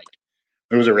shit, like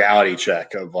it was a reality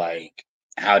check of like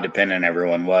how dependent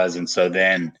everyone was. And so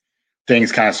then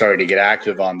things kind of started to get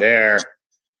active on there,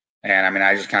 and I mean,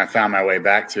 I just kind of found my way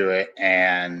back to it.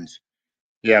 And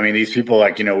yeah, I mean, these people,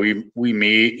 like, we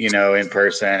meet, in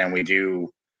person, and we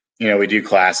do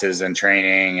classes and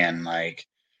training, and like,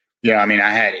 I mean,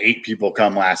 I had 8 people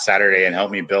come last Saturday and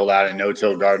help me build out a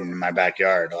no-till garden in my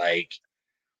backyard. Like,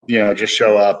 just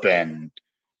show up, and,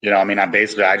 I mean, I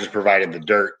just provided the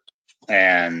dirt.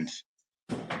 And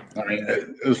I mean,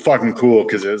 it was fucking cool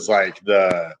because it was like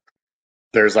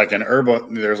there's like an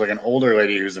older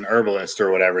lady who's an herbalist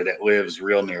or whatever that lives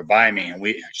real nearby me. And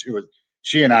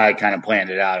she and I kind of planned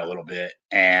it out a little bit.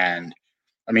 And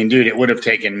I mean, dude, it would have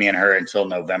taken me and her until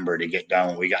November to get done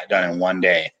what we got done in one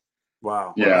day.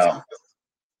 Wow.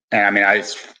 And I mean,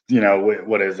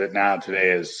 what is it now?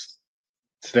 Today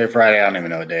Friday. I don't even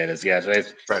know what day it is. Yeah,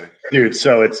 today's Friday. Dude,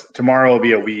 so tomorrow will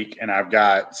be a week, and I've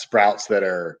got sprouts that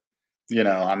are,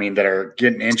 that are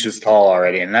getting inches tall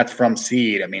already, and that's from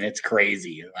seed. I mean, it's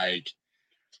crazy. Like,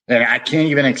 and I can't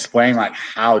even explain like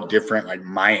how different like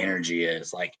my energy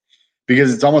is, like,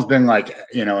 because it's almost been like,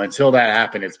 until that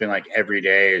happened, it's been like every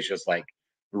day is just like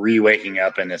re-waking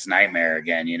up in this nightmare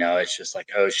again. It's just like,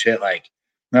 oh shit, like,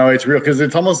 no, it's real, because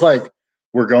it's almost like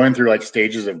we're going through like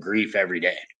stages of grief every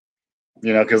day.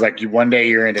 Because like one day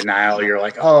you're in denial, you're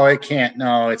like, oh, it's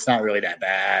not really that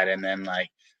bad, and then like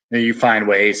you find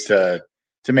ways to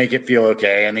make it feel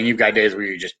okay, and then you've got days where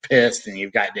you're just pissed, and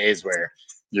you've got days where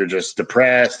you're just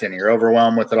depressed and you're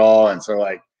overwhelmed with it all. And so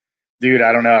like, dude,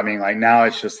 I don't know. I mean, like now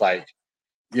it's just like,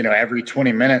 every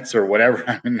 20 minutes or whatever.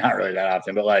 I mean, not really that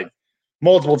often, but like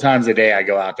multiple times a day I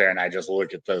go out there and I just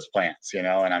look at those plants, and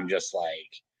I'm just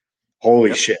like,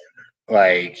 holy shit.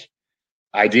 Like,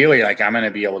 ideally, like I'm going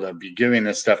to be able to be giving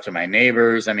this stuff to my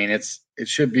neighbors. I mean, it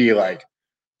should be like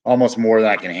almost more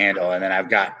than I can handle. And then I've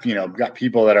got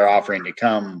people that are offering to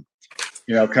come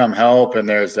help. And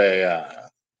there's the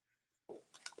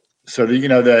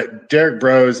Derek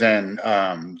Bros and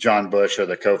John Bush are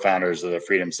the co-founders of the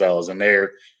Freedom Cells, and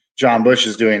John Bush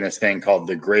is doing this thing called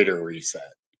the Greater Reset.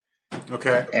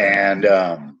 Okay. And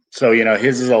so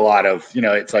his is a lot of,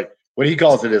 it's like what he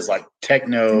calls it is like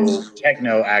techno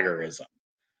agorism.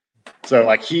 So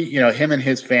like him and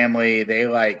his family,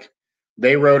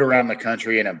 they rode around the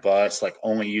country in a bus, like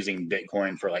only using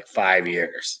Bitcoin for like 5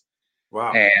 years.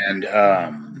 Wow. And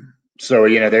so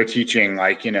they're teaching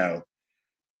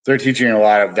they're teaching a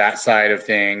lot of that side of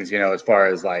things, as far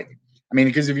as like, I mean,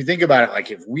 because if you think about it,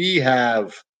 like if we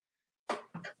have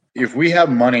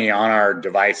money on our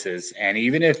devices, and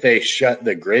even if they shut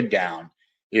the grid down,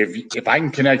 if I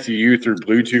can connect to you through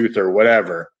Bluetooth or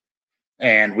whatever,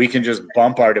 and we can just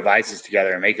bump our devices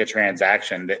together and make a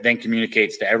transaction that then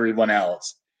communicates to everyone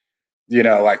else,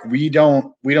 like we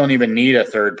don't even need a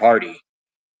third party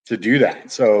to do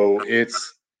that. So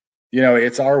it's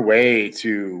our way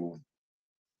to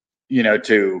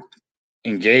to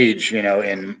engage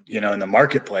in the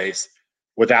marketplace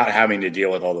without having to deal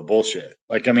with all the bullshit.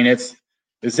 Like, I mean, it's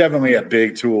definitely a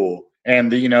big tool.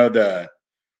 And the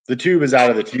tube is out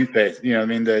of the toothpaste. I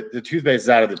mean, the toothpaste is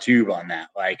out of the tube on that.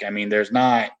 Like, I mean, there's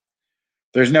no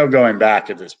going back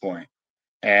at this point.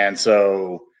 And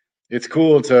so it's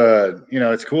cool to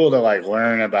like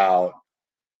learn about,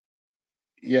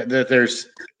 that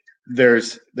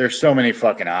there's so many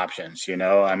fucking options,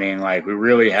 I mean, like we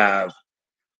really have,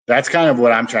 that's kind of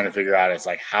what I'm trying to figure out is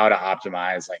like how to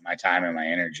optimize like my time and my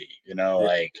energy,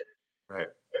 like, right.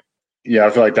 Yeah,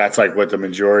 I feel like that's like what the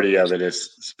majority of it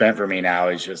is spent for me now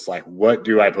is just like, what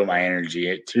do I put my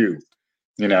energy to?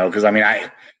 Because I mean,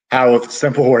 how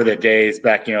simple were the days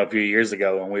back, a few years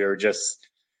ago when we were just,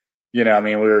 we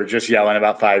were just yelling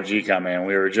about 5G coming, and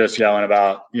we were just yelling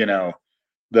about,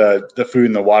 the food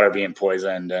and the water being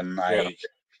poisoned, and like,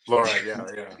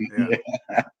 fluoride,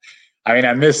 yeah. I mean,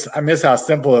 I miss how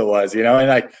simple it was, and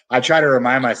like I try to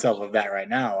remind myself of that right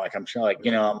now. Like I'm sure, like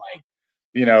I'm like,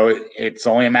 it's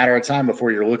only a matter of time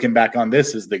before you're looking back on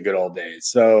this as the good old days.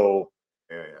 So,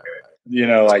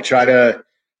 like try to,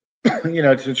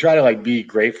 to try to like be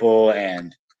grateful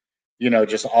and,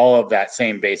 just all of that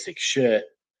same basic shit,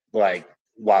 like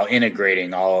while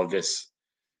integrating all of this,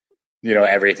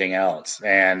 everything else.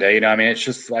 And, I mean, it's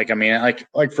just like, I mean,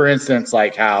 like for instance,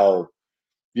 like how,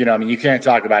 I mean, you can't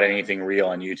talk about anything real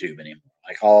on YouTube anymore.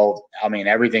 Like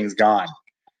everything's gone,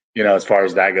 as far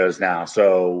as that goes now.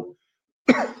 So,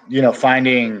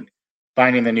 finding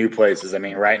the new places. I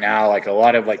mean, right now, like a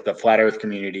lot of like the flat earth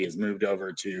community has moved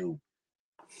over to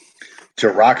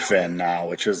Rockfin now,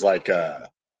 which is like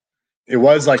it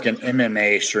was like an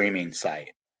MMA streaming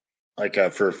site. like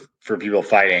for people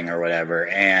fighting or whatever.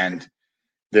 And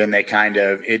then they kind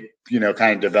of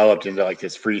developed into like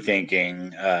this free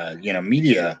thinking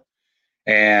media.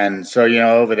 And so,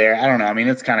 over there, I don't know. I mean,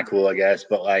 it's kind of cool, I guess,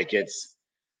 but like it's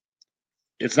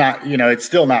not, it's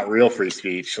still not real free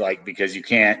speech, like, because you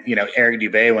can't, Eric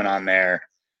Dubay went on there,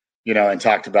 and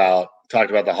talked about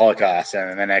the Holocaust,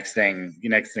 and the next thing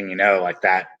you know, like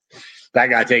that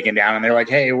got taken down, and they're like,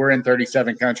 hey, we're in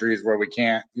 37 countries where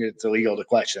it's illegal to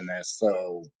question this,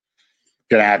 so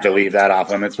gonna have to leave that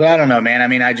off limits. But I don't know, man. I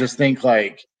mean, I just think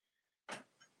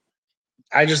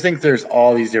there's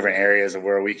all these different areas of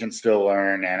where we can still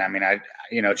learn, and I mean, I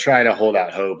try to hold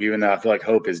out hope, even though I feel like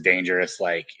hope is dangerous.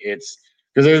 Like, it's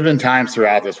because there's been times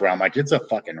throughout this where I'm like, it's a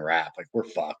fucking wrap. Like, we're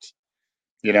fucked.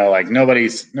 Like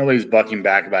nobody's bucking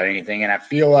back about anything. And I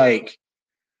feel like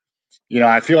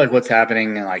what's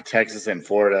happening in like Texas and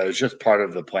Florida is just part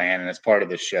of the plan, and it's part of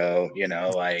the show, and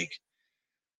I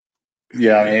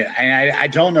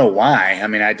don't know why. I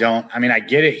mean, I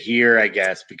get it here, I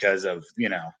guess, because of,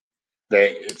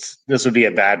 this would be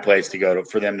a bad place to go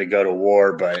for them to go to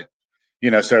war, but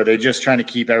so they're just trying to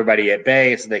keep everybody at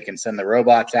bay so they can send the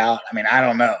robots out. I mean, I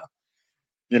don't know.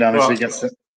 Here's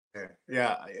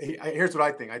what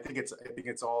I think. I think it's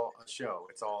all a show.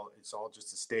 It's all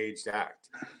just a staged act.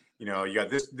 You got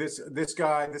this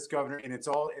guy, this governor, and it's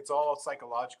all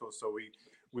psychological. So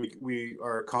we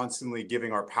are constantly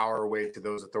giving our power away to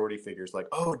those authority figures. Like,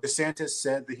 oh, DeSantis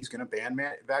said that he's going to ban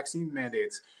vaccine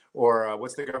mandates, or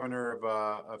what's the governor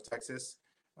of Texas?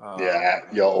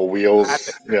 Wheels.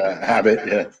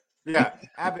 Abbott.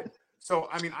 Abbott. So,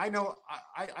 I mean, I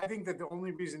think that the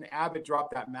only reason Abbott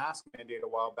dropped that mask mandate a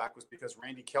while back was because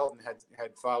Randy Kelton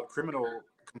had filed criminal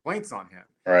complaints on him.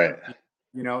 Right.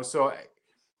 So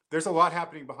there's a lot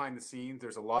happening behind the scenes.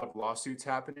 There's a lot of lawsuits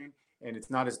happening, and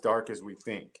it's not as dark as we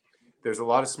think. There's a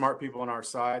lot of smart people on our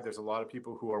side. There's a lot of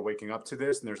people who are waking up to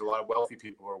this, and there's a lot of wealthy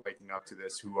people who are waking up to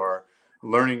this, who are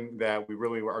learning that we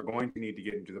really are going to need to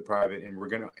get into the private, and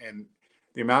and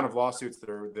the amount of lawsuits that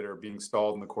are being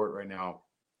stalled in the court right now,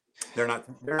 they're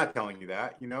not telling you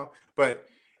that, but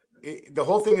the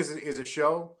whole thing is a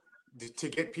show to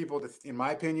get people to, in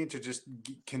my opinion, to just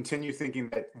continue thinking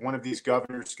that one of these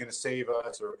governors is going to save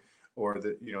us, or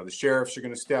the sheriffs are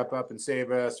going to step up and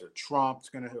save us, or Trump's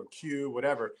going to, or Q,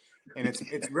 whatever. And it's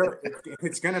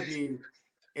going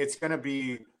to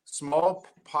be small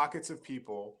pockets of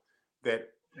people that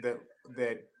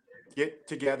get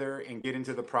together and get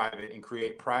into the private and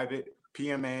create private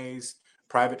PMAs,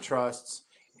 private trusts,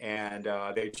 and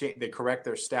they correct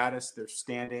their status, their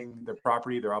standing, their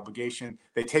property, their obligation.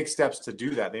 They take steps to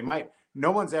do that.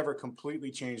 No one's ever completely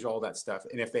changed all that stuff,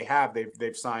 and if they have,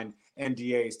 they've signed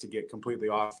NDAs to get completely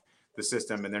off the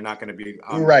system, and they're not going to be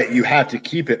right. You have to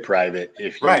keep it private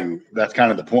That's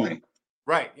kind of the point.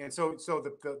 Right, and so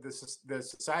the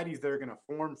societies that are going to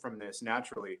form from this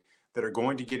naturally, that are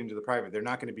going to get into the private, they're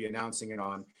not going to be announcing it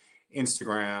on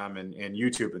Instagram and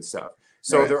YouTube and stuff.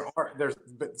 So right.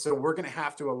 So we're going to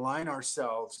have to align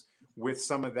ourselves with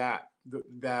some of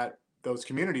those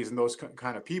communities and those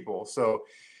kind of people. So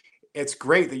it's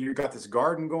great that you got this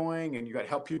garden going and you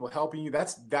got people helping you.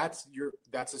 That's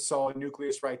a solid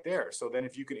nucleus right there. So then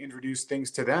if you can introduce things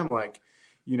to them, like,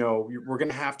 we're going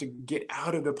to have to get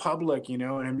out of the public, and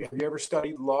have you ever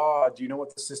studied law? Do you know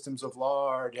what the systems of law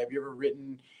are? Have you ever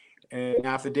written an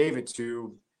affidavit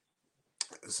to,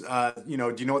 do you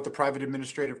know what the private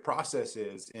administrative process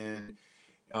is? And,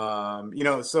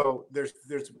 so there's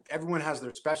everyone has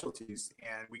their specialties,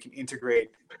 and we can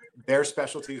integrate their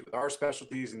specialties with our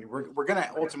specialties. And we're going to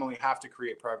ultimately have to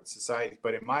create private societies.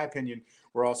 But in my opinion,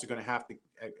 we're also going to have to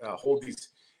hold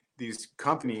these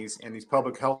companies and these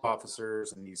public health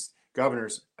officers and these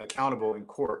governors accountable in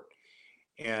court.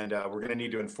 And we're going to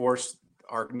need to enforce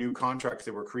our new contracts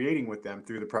that we're creating with them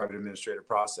through the private administrative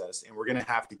process. And we're going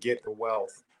to have to get the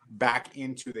wealth back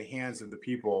into the hands of the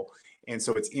people. And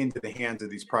so it's into the hands of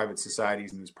these private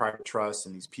societies and these private trusts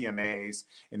and these PMAs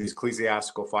and these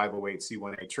ecclesiastical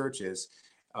 508c1a churches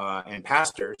and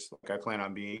pastors, like I plan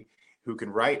on being, who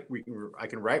can write. I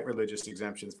can write religious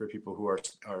exemptions for people who are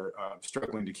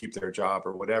struggling to keep their job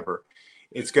or whatever.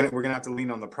 We're gonna have to lean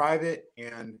on the private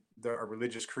and our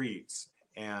religious creeds,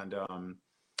 and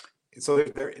so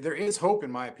there is hope,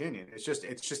 in my opinion. It's just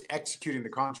executing the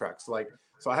contracts.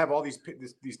 So I have all these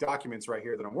documents right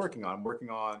here that I'm working on. I'm working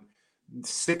on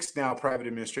 6 now private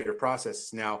administrative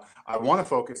processes. Now I want to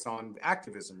focus on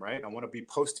activism, right? I want to be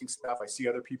posting stuff. I see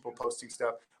other people posting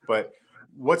stuff, but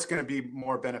what's going to be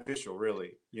more beneficial,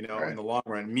 really, in Right. the long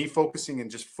run. Me focusing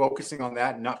on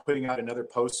that and not putting out another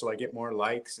post so I get more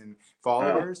likes and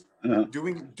followers. Uh,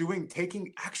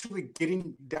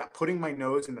 Putting my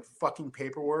nose in the fucking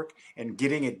paperwork and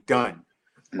getting it done,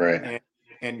 right.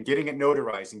 and getting it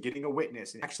notarized and getting a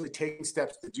witness and actually taking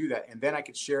steps to do that. And then I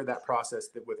could share that process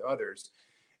with others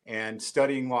and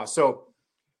studying law. So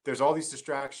there's all these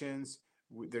distractions.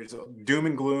 There's doom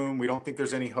and gloom. We don't think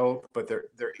there's any hope, but there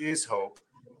is hope.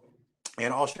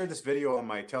 And I'll share this video on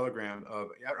my Telegram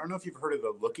I don't know if you've heard of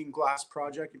the Looking Glass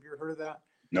Project. Have you ever heard of that?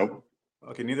 Nope.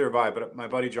 Okay, neither have I, but my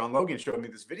buddy John Logan showed me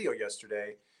this video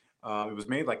yesterday. It was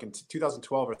made like in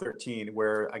 2012 or 13,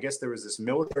 where I guess there was this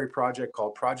military project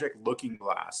called Project Looking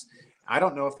Glass. I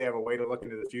don't know if they have a way to look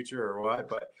into the future or what,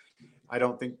 but I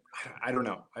don't know. I don't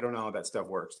know how that stuff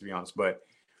works, to be honest. But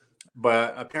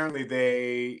apparently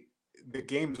the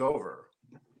game's over.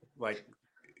 Like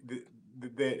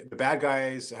the bad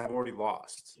guys have already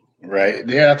lost. Right.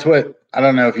 Yeah, that's what, I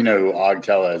don't know if you know who Og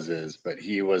Tellez is, but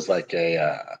he was like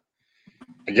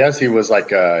I guess he was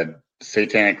like a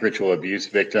satanic ritual abuse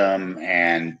victim,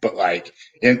 but like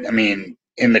in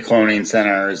the cloning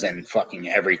centers and fucking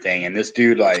everything. And this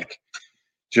dude like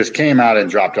just came out and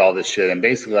dropped all this shit. And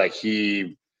basically like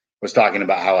he was talking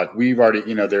about how like we've already,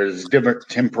 there's different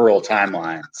temporal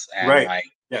timelines, and Right. like,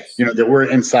 Yes. that we're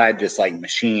inside this like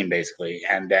machine basically,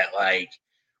 and that like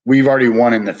we've already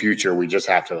won in the future. We just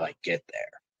have to like get there.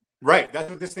 Right. That's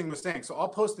what this thing was saying. So I'll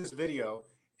post this video,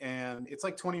 and it's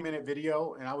like 20-minute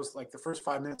video. And I was like, the first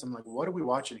 5 minutes, I'm like, what are we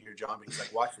watching here, John? But he's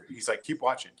like, watch it. He's like, keep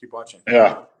watching.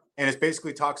 Yeah. And it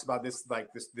basically talks about this, like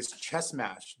this chess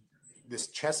match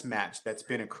that's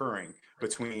been occurring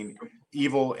between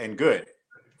evil and good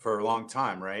for a long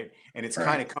time. Right. And it's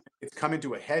Right. it's coming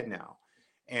to a head now.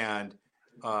 And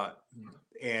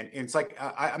it's like,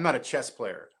 I'm not a chess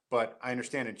player, but I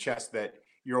understand in chess that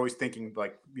you're always thinking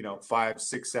like, 5,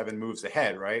 6, 7 moves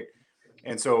ahead. Right.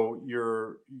 And so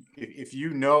if you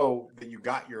know that you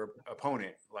got your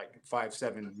opponent like 5,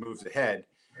 7 moves ahead,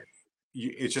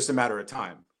 it's just a matter of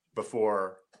time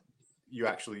before you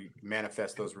actually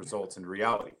manifest those results in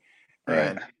reality.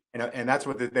 Right. And that's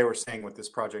what they were saying with this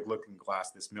Project Looking Glass,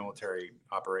 this military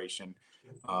operation,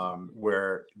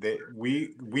 where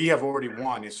we have already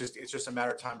won. It's just a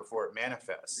matter of time before it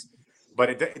manifests. But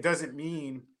it doesn't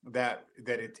mean that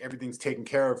everything's taken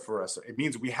care of for us. It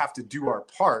means we have to do our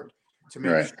part to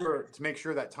make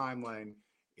sure that timeline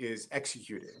is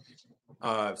executed.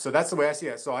 So that's the way I see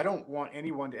it. So I don't want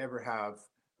anyone to ever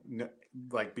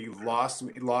be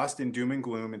lost in doom and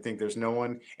gloom and think there's no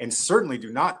one, and certainly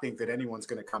do not think that anyone's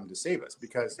going to come to save us,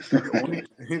 because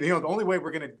the only way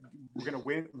we're going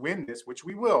to win this, which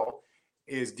we will,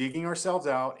 is digging ourselves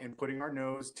out and putting our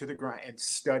nose to the ground and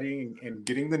studying and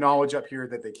getting the knowledge up here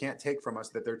that they can't take from us,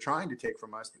 that they're trying to take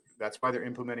from us. That's why they're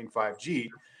implementing 5G.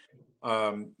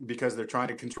 Because they're trying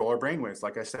to control our brainwaves,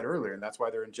 like I said earlier, and that's why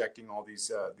they're injecting all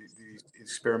these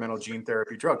experimental gene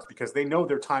therapy drugs, because they know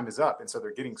their time is up, and so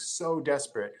they're getting so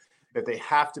desperate that they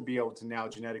have to be able to now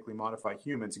genetically modify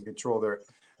humans and control their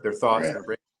thoughts and their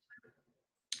brain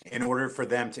in order for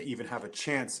them to even have a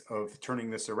chance of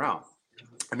turning this around.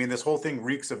 I mean, this whole thing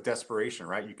reeks of desperation,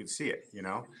 right? You can see it,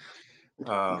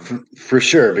 For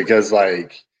sure, because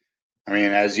like, I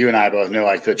mean, as you and I both know,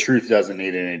 like the truth doesn't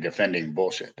need any defending,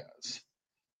 bullshit does.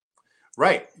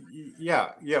 Right.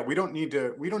 Yeah. We don't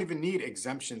even need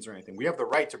exemptions or anything. We have the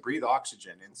right to breathe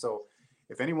oxygen. And so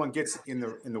if anyone gets in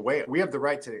the way, we have the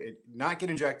right to not get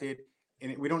injected,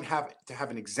 and we don't have to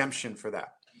have an exemption for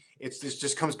that. It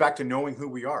just comes back to knowing who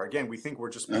we are. Again, we think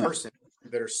we're just persons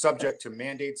that are subject to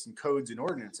mandates and codes and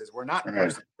ordinances. We're not a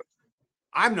person.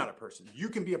 I'm not a person. You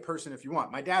can be a person if you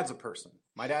want. My dad's a person.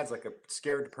 My dad's like a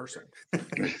scared person.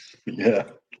 Yeah.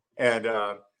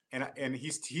 And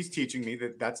he's teaching me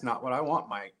that that's not what I want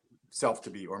myself to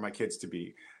be or my kids to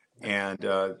be. And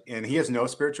he has no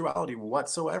spirituality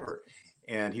whatsoever.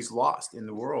 And he's lost in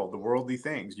the worldly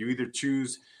things. You either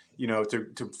choose,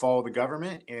 to follow the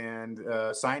government and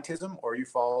scientism, or you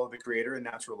follow the creator and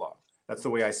natural law. That's the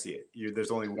way I see it.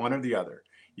 There's only one or the other.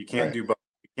 You can't do both.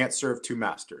 Can't serve two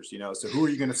masters, so who are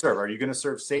you going to serve? Are you going to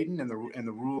serve Satan in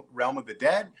the realm of the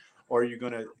dead, or are you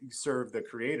going to serve the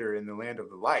creator in the land of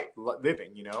the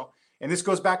living? And this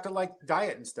goes back to like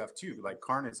diet and stuff too, like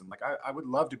carnism. Like I would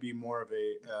love to be more of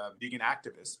a vegan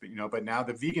activist, but now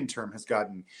the vegan term has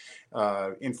gotten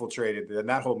infiltrated, and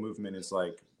that whole movement is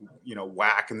like,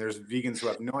 whack. And there's vegans who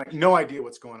have no idea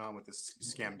what's going on with this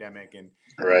scamdemic, and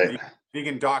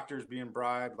vegan doctors being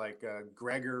bribed, like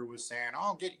Gregor was saying,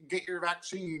 "Oh, get your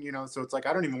vaccine," So it's like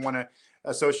I don't even want to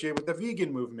associate with the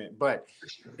vegan movement. But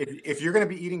if you're going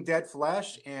to be eating dead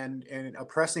flesh and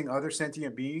oppressing other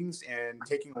sentient beings and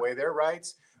taking away their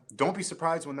rights, don't be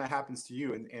surprised when that happens to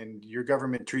you, and your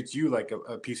government treats you like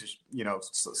a piece of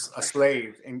a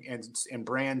slave and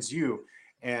brands you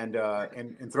and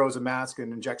throws a mask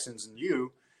and injections in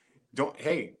you.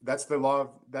 That's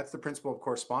the principle of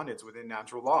correspondence within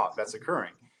natural law that's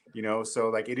occurring. So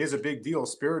like it is a big deal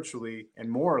spiritually and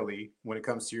morally when it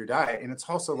comes to your diet. And it's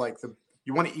also like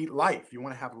you want to eat life, you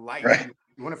want to have life, Right.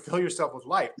 you want to fill yourself with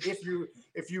life. If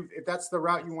that's the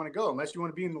route you want to go, unless you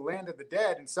want to be in the land of the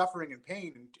dead and suffering and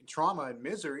pain and trauma and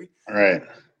misery, Right.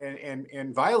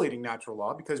 and violating natural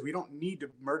law, because we don't need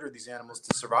to murder these animals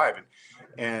to survive.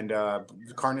 And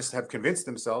carnists have convinced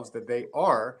themselves that they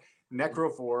are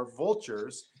necrovore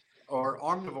vultures or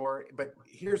omnivore. But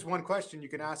here's one question you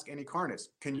can ask any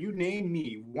carnist: can you name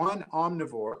me one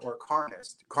omnivore or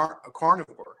a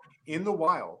carnivore in the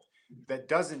wild that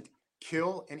doesn't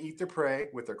kill and eat their prey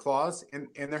with their claws and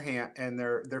their hand and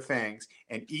their fangs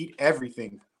and eat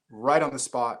everything right on the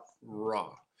spot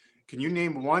raw? Can you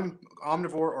name one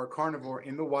omnivore or carnivore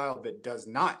in the wild that does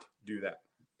not do that?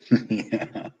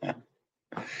 Yeah.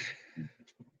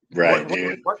 Right,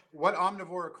 dude. What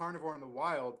omnivore or carnivore in the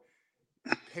wild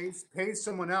pays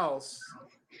someone else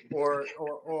or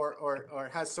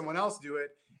has someone else do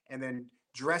it and then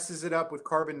dresses it up with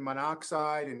carbon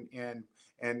monoxide and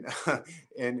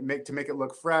to make it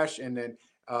look fresh, and then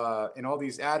and all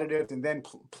these additives, and then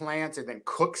plants, and then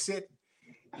cooks it?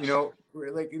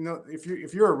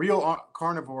 If you're a real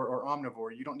carnivore or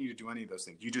omnivore, you don't need to do any of those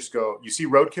things. You just go, you see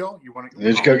roadkill, you want to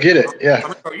Just go get it. Yeah. I'm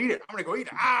gonna go eat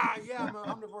it. Yeah, I'm an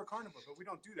omnivore carnivore, but we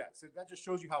don't do that. So that just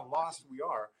shows you how lost we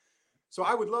are. So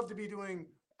I would love to be doing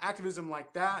activism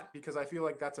like that, because I feel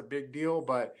like that's a big deal.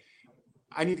 But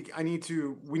we need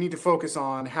to focus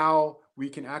on how we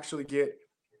can actually get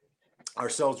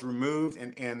ourselves removed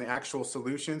and the actual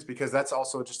solutions, because that's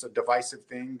also just a divisive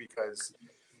thing. Because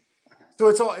so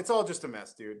it's all just a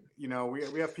mess, dude.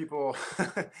 We have people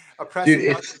oppressing.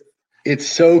 Dude, it's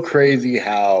so crazy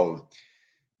how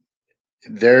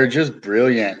they're just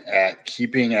brilliant at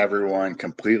keeping everyone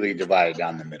completely divided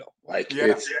down the middle. Like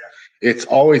it's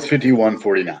always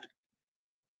 51-49.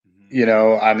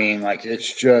 I mean, like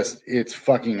it's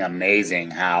fucking amazing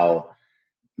how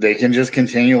they can just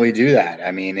continually do that.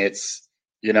 I mean, it's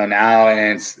now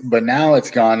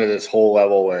it's gone to this whole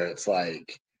level where it's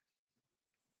like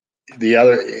the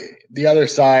other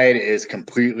side is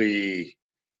completely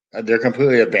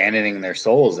abandoning their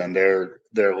souls, and they're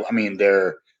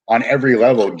on every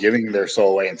level giving their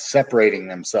soul away and separating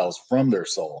themselves from their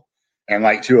soul, and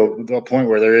like to a point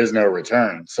where there is no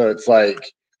return. So it's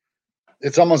like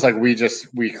it's almost like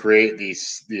we create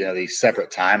these these separate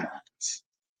timelines.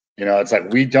 It's like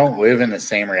we don't live in the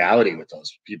same reality with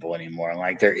those people anymore. And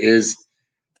like there is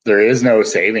no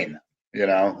saving them.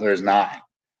 There's not.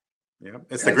 Yeah,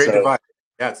 it's the great divide.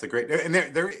 Yeah, it's the great, and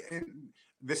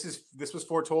this was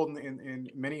foretold in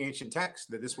many ancient texts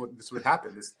that this would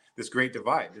happen. This great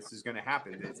divide. This is going to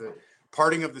happen. It's a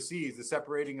parting of the seas, the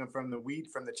separating from the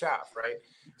wheat from the chaff, right?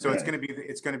 So it's going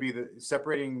to be the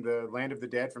separating the land of the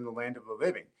dead from the land of the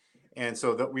living, and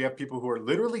so that we have people who are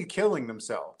literally killing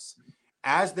themselves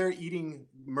as they're eating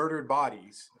murdered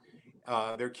bodies.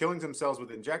 They're killing themselves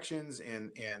with injections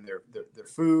and their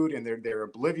food, and they're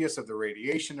oblivious of the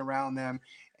radiation around them,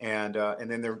 and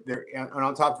then they're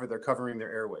on top of it, they're covering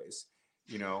their airways.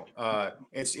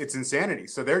 It's insanity.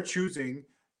 So they're choosing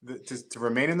to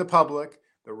remain in the public,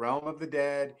 the realm of the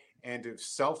dead, and to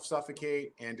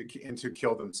self-suffocate and to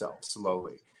kill themselves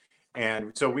slowly.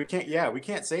 And so we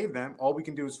can't save them. All we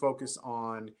can do is focus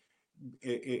on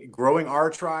growing our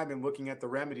tribe and looking at the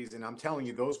remedies. And I'm telling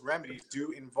you, those remedies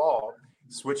do involve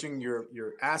switching your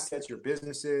assets, your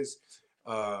businesses,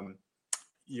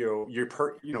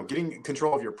 getting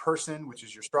control of your person, which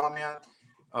is your straw man,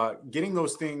 getting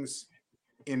those things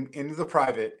into the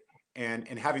private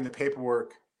and having the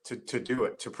paperwork to do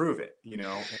it, to prove it.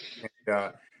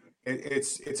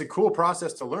 It's a cool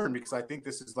process to learn, because I think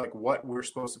this is like what we were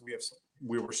supposed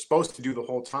to do the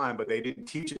whole time, but they didn't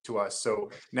teach it to us.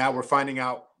 So now we're finding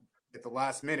out at the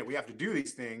last minute we have to do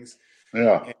these things.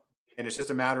 Yeah. And it's just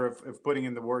a matter of putting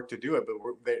in the work to do it.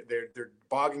 But they're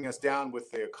bogging us down with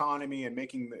the economy and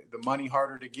making the money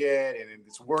harder to get, and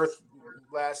it's worth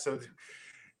less. So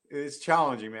it's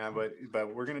challenging, man. But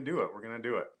we're gonna do it. We're gonna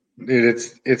do it. Dude,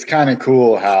 it's kind of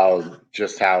cool how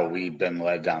we've been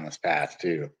led down this path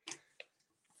too.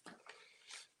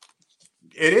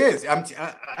 It is.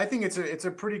 I think it's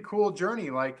a pretty cool journey.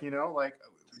 Like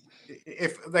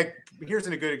if like, here's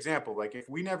a good example. Like if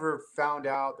we never found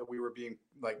out that we were being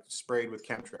like sprayed with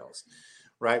chemtrails,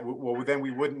 right? Well, then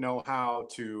we wouldn't know how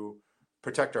to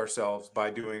protect ourselves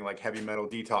by doing like heavy metal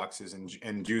detoxes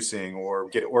and juicing or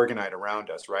get organite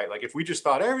around us, right? Like if we just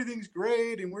thought everything's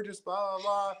great and we're just blah, blah,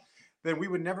 blah, then we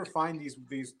would never find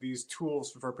these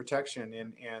tools for protection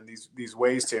and these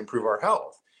ways to improve our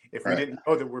health if we didn't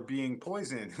know that we're being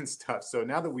poisoned and stuff. So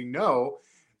now that we know,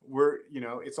 we're,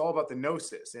 it's all about the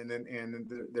gnosis. And then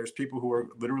there's people who are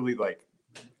literally like,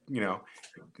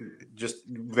 just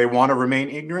they want to remain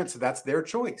ignorant. So that's their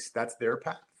choice. That's their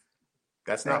path.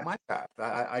 That's not my path.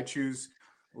 I choose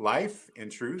life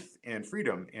and truth and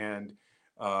freedom. And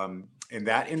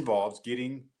that involves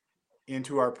getting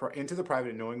into the private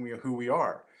and knowing who we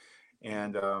are.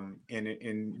 And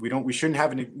we shouldn't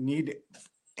have need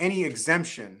any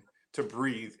exemption to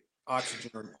breathe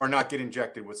oxygen or not get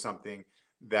injected with something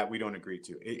that we don't agree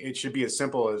to. It should be as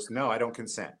simple as, no, I don't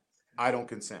consent. I don't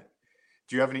consent.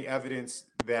 Do you have any evidence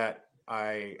that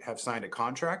I have signed a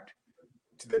contract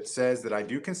that says that I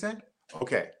do consent?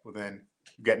 Okay, well then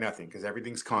you get nothing because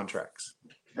everything's contracts.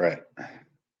 Right.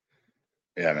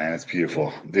 Yeah, man, it's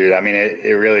beautiful, dude. I mean,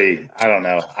 it really, I don't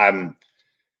know. I'm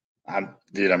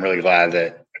really glad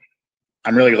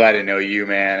to know you,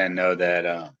 man, and know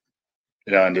that,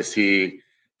 and to see,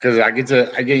 because I get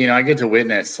to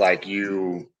witness like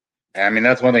you. And I mean,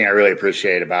 that's one thing I really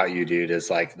appreciate about you, dude, is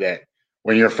like that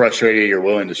when you're frustrated, you're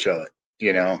willing to show it,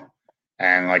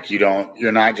 and like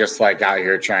you're not just like out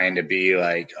here trying to be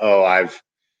like, oh, I've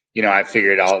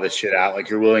figured all this shit out. Like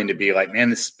you're willing to be like, man,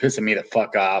 this is pissing me the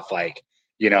fuck off. Like,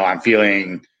 I'm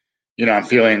feeling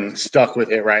stuck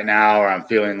with it right now, or I'm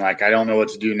feeling like I don't know what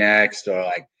to do next, or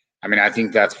like, I mean, I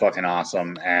think that's fucking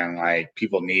awesome. And like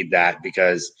people need that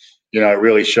because, it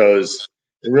really shows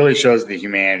the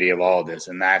humanity of all of this.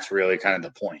 And that's really kind of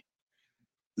the point,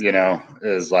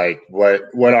 is like,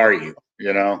 what are you,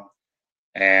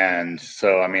 And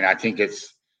so, I mean, I think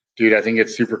it's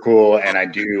super cool. And I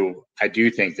do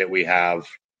think that we have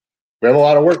a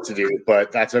lot of work to do,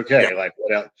 but that's okay. Yeah. Like,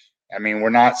 what else? I mean, we're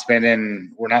not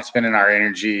spending our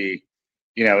energy,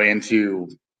 into,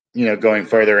 going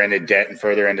further into debt and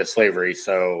further into slavery.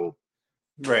 So,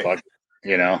 right.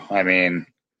 I mean,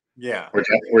 yeah,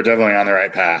 we're definitely on the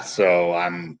right path. So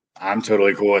I'm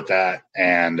totally cool with that.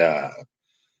 And,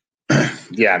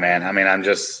 yeah, man, I mean, I'm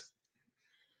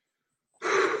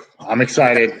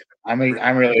excited. I'm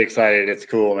really excited. It's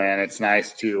cool, man. It's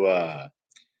nice to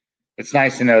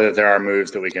know that there are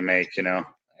moves that we can make,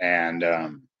 and,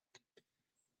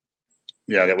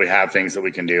 that we have things that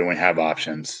we can do and we have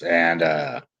options. And,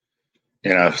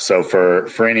 so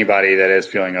for anybody that is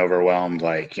feeling overwhelmed,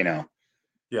 like,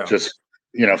 just,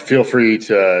 feel free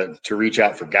to reach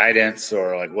out for guidance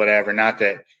or like whatever. Not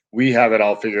that we have it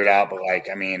all figured out, but like,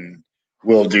 I mean,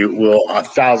 we'll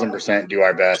 1,000% do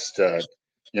our best to,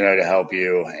 to help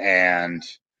you. And,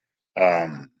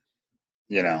 I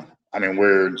mean,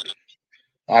 we're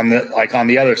on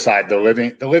the other side, the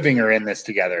living are in this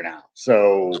together now.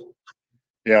 So,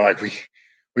 like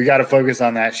we got to focus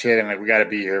on that shit, and like we got to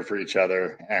be here for each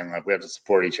other, and like we have to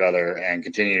support each other and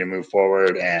continue to move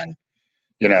forward and,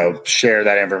 share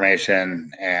that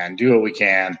information and do what we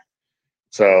can.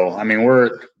 So, I mean,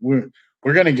 we're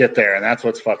going to get there, and that's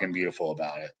what's fucking beautiful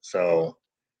about it. So,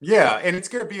 yeah. And it's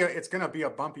going to be a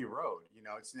bumpy road.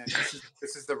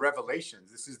 This is the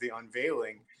revelations. This is the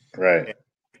unveiling, right?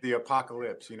 The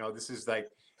apocalypse. This is like,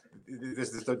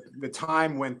 this is the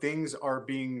time when things are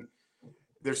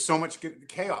there's so much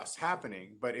chaos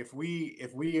happening. But if we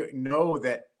know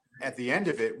that at the end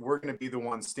of it, we're going to be the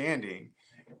ones standing,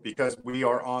 because we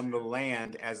are on the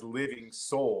land as living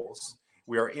souls.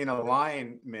 We are in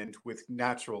alignment with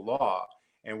natural law,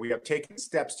 and we have taken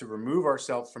steps to remove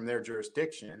ourselves from their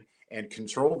jurisdiction and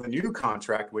control the new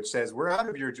contract, which says we're out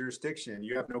of your jurisdiction.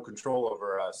 You have no control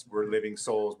over us. We're living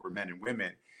souls. We're men and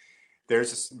women.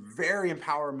 There's this very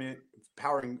empowering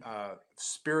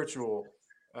spiritual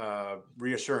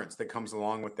reassurance that comes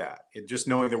along with that. Just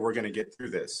knowing that we're going to get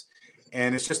through this.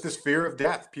 And it's just this fear of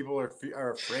death. People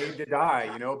are afraid to die,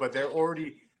 but they're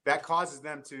already, that causes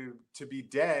them to be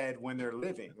dead when they're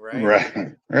living,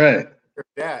 right? Right.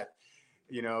 Dead,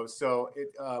 so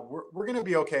we're going to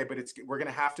be okay, but we're going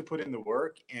to have to put in the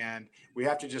work, and we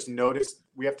have to just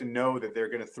we have to know that they're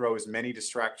going to throw as many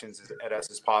distractions at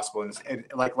us as possible. And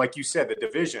like you said, the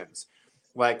divisions,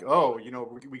 like, oh,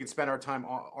 we can spend our time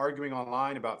arguing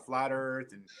online about flat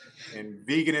earth and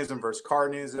veganism versus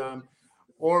carnism,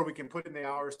 or we can put in the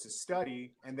hours to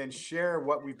study and then share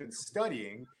what we've been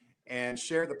studying and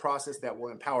share the process that will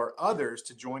empower others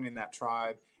to join in that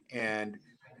tribe and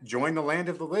join the land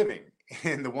of the living.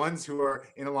 and the ones who are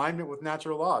in alignment with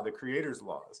natural law, the creator's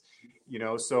laws.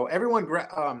 So everyone,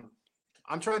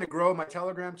 I'm trying to grow my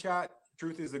Telegram chat.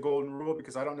 Truth is the golden rule,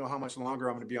 because I don't know how much longer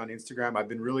I'm going to be on Instagram. I've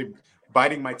been really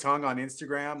biting my tongue on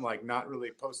Instagram, like not really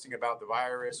posting about the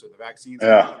virus or the vaccines.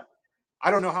 Yeah.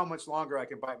 I don't know how much longer I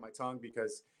can bite my tongue,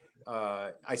 because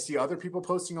I see other people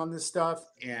posting on this stuff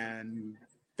and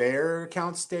their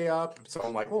accounts stay up. So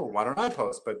I'm like, oh, why don't I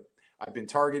post? But I've been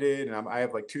targeted, and I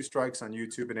have like 2 strikes on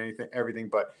YouTube and everything.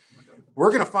 But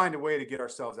we're going to find a way to get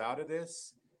ourselves out of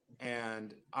this.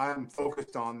 And I'm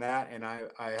focused on that. And I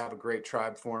have a great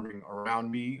tribe forming around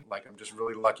me. Like, I'm just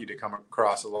really lucky to come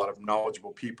across a lot of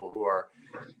knowledgeable people who are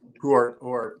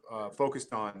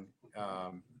focused on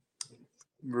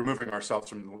removing ourselves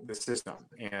from the system.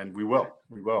 And we will.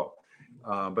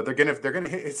 But they're gonna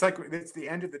hit. It's like it's the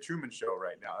end of the Truman Show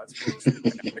right now.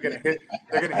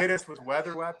 They're gonna hit us with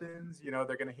weather weapons.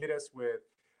 They're gonna hit us with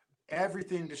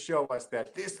everything to show us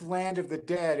that this land of the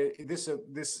dead,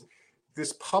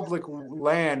 this public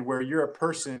land where you're a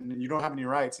person and you don't have any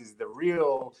rights, is the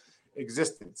real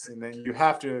existence. And then you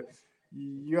have to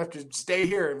stay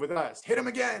here with us. Hit them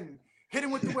again. Hit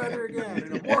him with the weather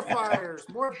again. More fires,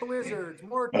 more blizzards,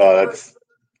 more. Oh,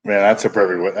 that's a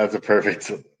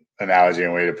perfect analogy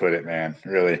and way to put it, man.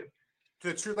 Really.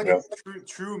 A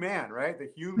true man, right? The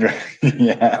human.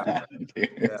 Yeah.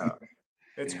 Yeah.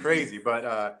 It's crazy,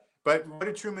 but what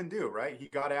did Truman do? Right, he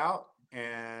got out,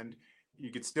 and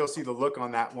you could still see the look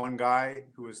on that one guy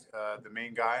who was the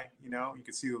main guy. You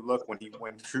could see the look when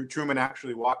Truman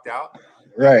actually walked out.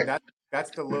 Right. That's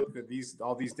the look that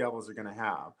all these devils are going to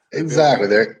have. Exactly.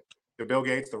 The Bill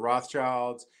Gates, the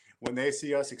Rothschilds, when they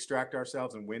see us extract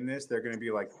ourselves and win this, they're going to be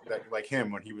like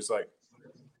him when he was like,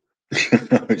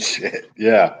 oh shit.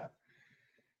 Yeah.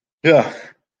 Yeah.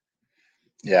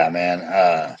 Yeah, man.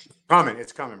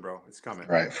 It's coming, bro. It's coming.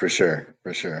 Right. For sure.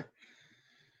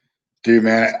 Dude,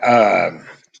 man.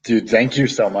 Dude, thank you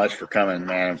so much for coming,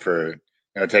 man, for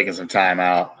taking some time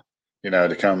out,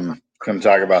 to come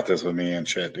talk about this with me and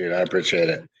shit, dude. I appreciate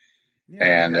it. Yeah,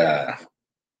 and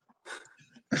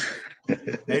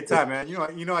anytime, man.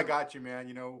 I got you,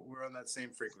 man. We're on that same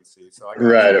frequency. So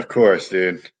right, of course,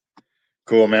 dude.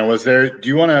 Cool, man. Do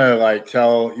you want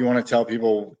to tell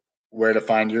people where to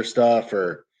find your stuff,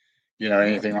 or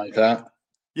anything like that?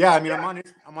 Yeah, I mean, I'm on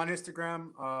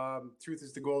Instagram. Truth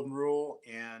is the golden rule,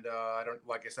 and I don't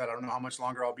know how much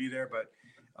longer I'll be there, but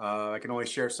I can only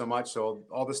share so much. So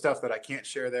all the stuff that I can't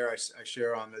share there, I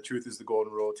share on the Truth is the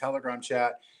Golden Rule Telegram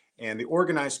chat. And the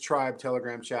Organized Tribe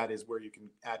Telegram chat is where you can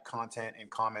add content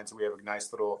and comments. We have a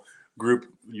nice little group.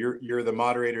 You're the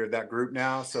moderator of that group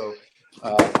now. So,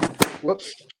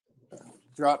 whoops,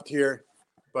 dropped here.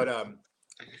 But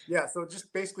yeah, so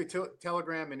just basically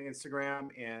Telegram and Instagram,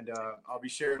 and I'll be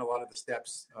sharing a lot of the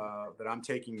steps that I'm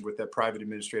taking with the private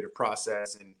administrative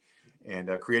process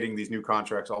and creating these new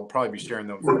contracts. I'll probably be sharing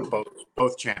those on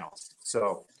both channels.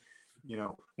 So,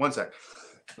 one sec.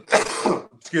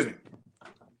 Excuse me.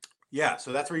 Yeah,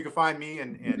 so that's where you can find me,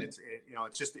 and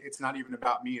it's not even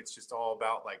about me. It's just all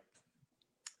about like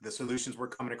the solutions we're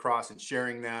coming across and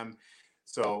sharing them,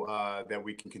 so that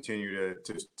we can continue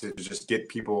to just get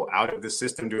people out of the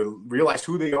system to realize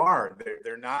who they are.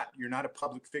 You're not a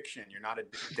public fiction. You're not a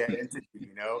dead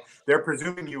entity. They're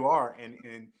presuming you are,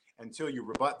 and until you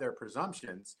rebut their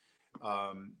presumptions,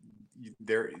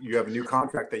 you have a new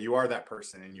contract that you are that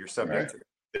person, and you're subject to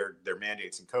their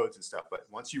mandates and codes and stuff. But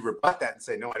once you rebut that and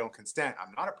say, no, I don't consent,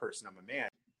 I'm not a person, I'm a man.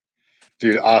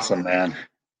 Dude, awesome, man.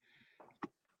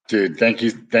 Dude, thank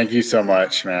you so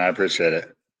much, man. I appreciate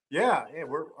it. Yeah,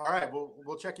 we're all right.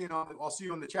 We'll check in on. I'll see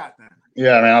you in the chat then.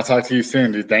 Yeah, man. I'll talk to you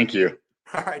soon, dude. Thank you.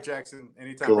 All right, Jackson.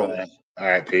 Anytime. Cool, brother. man. All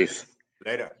right, peace.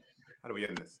 Later. How do we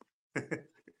end this?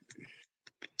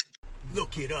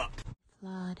 Look it up.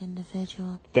 Flawed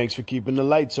individual. Thanks for keeping the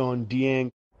lights on,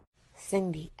 Deang.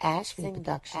 Cindy Ashby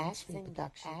Productions.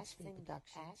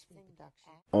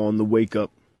 On the wake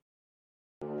up.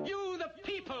 You, the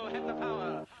people, have the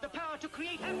power to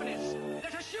create happiness.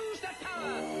 Let us use that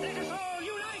power. Let us all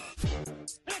unite.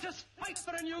 Let us fight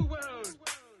for a new world.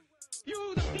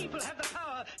 You, the people, have the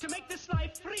power to make this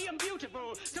life free and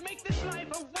beautiful, to make this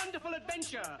life a wonderful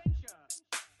adventure.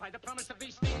 By the promise of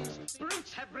these things,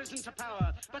 brutes have risen to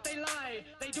power, but they lie.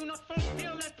 They do not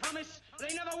fulfill that promise.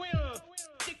 They never will.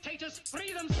 Dictators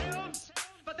free themselves,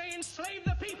 but they enslave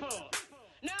the people.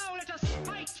 Now let us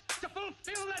fight to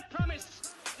fulfill that promise.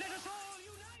 Let us all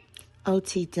unite.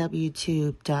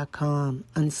 OTWTube.com,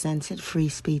 uncensored free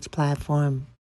speech platform.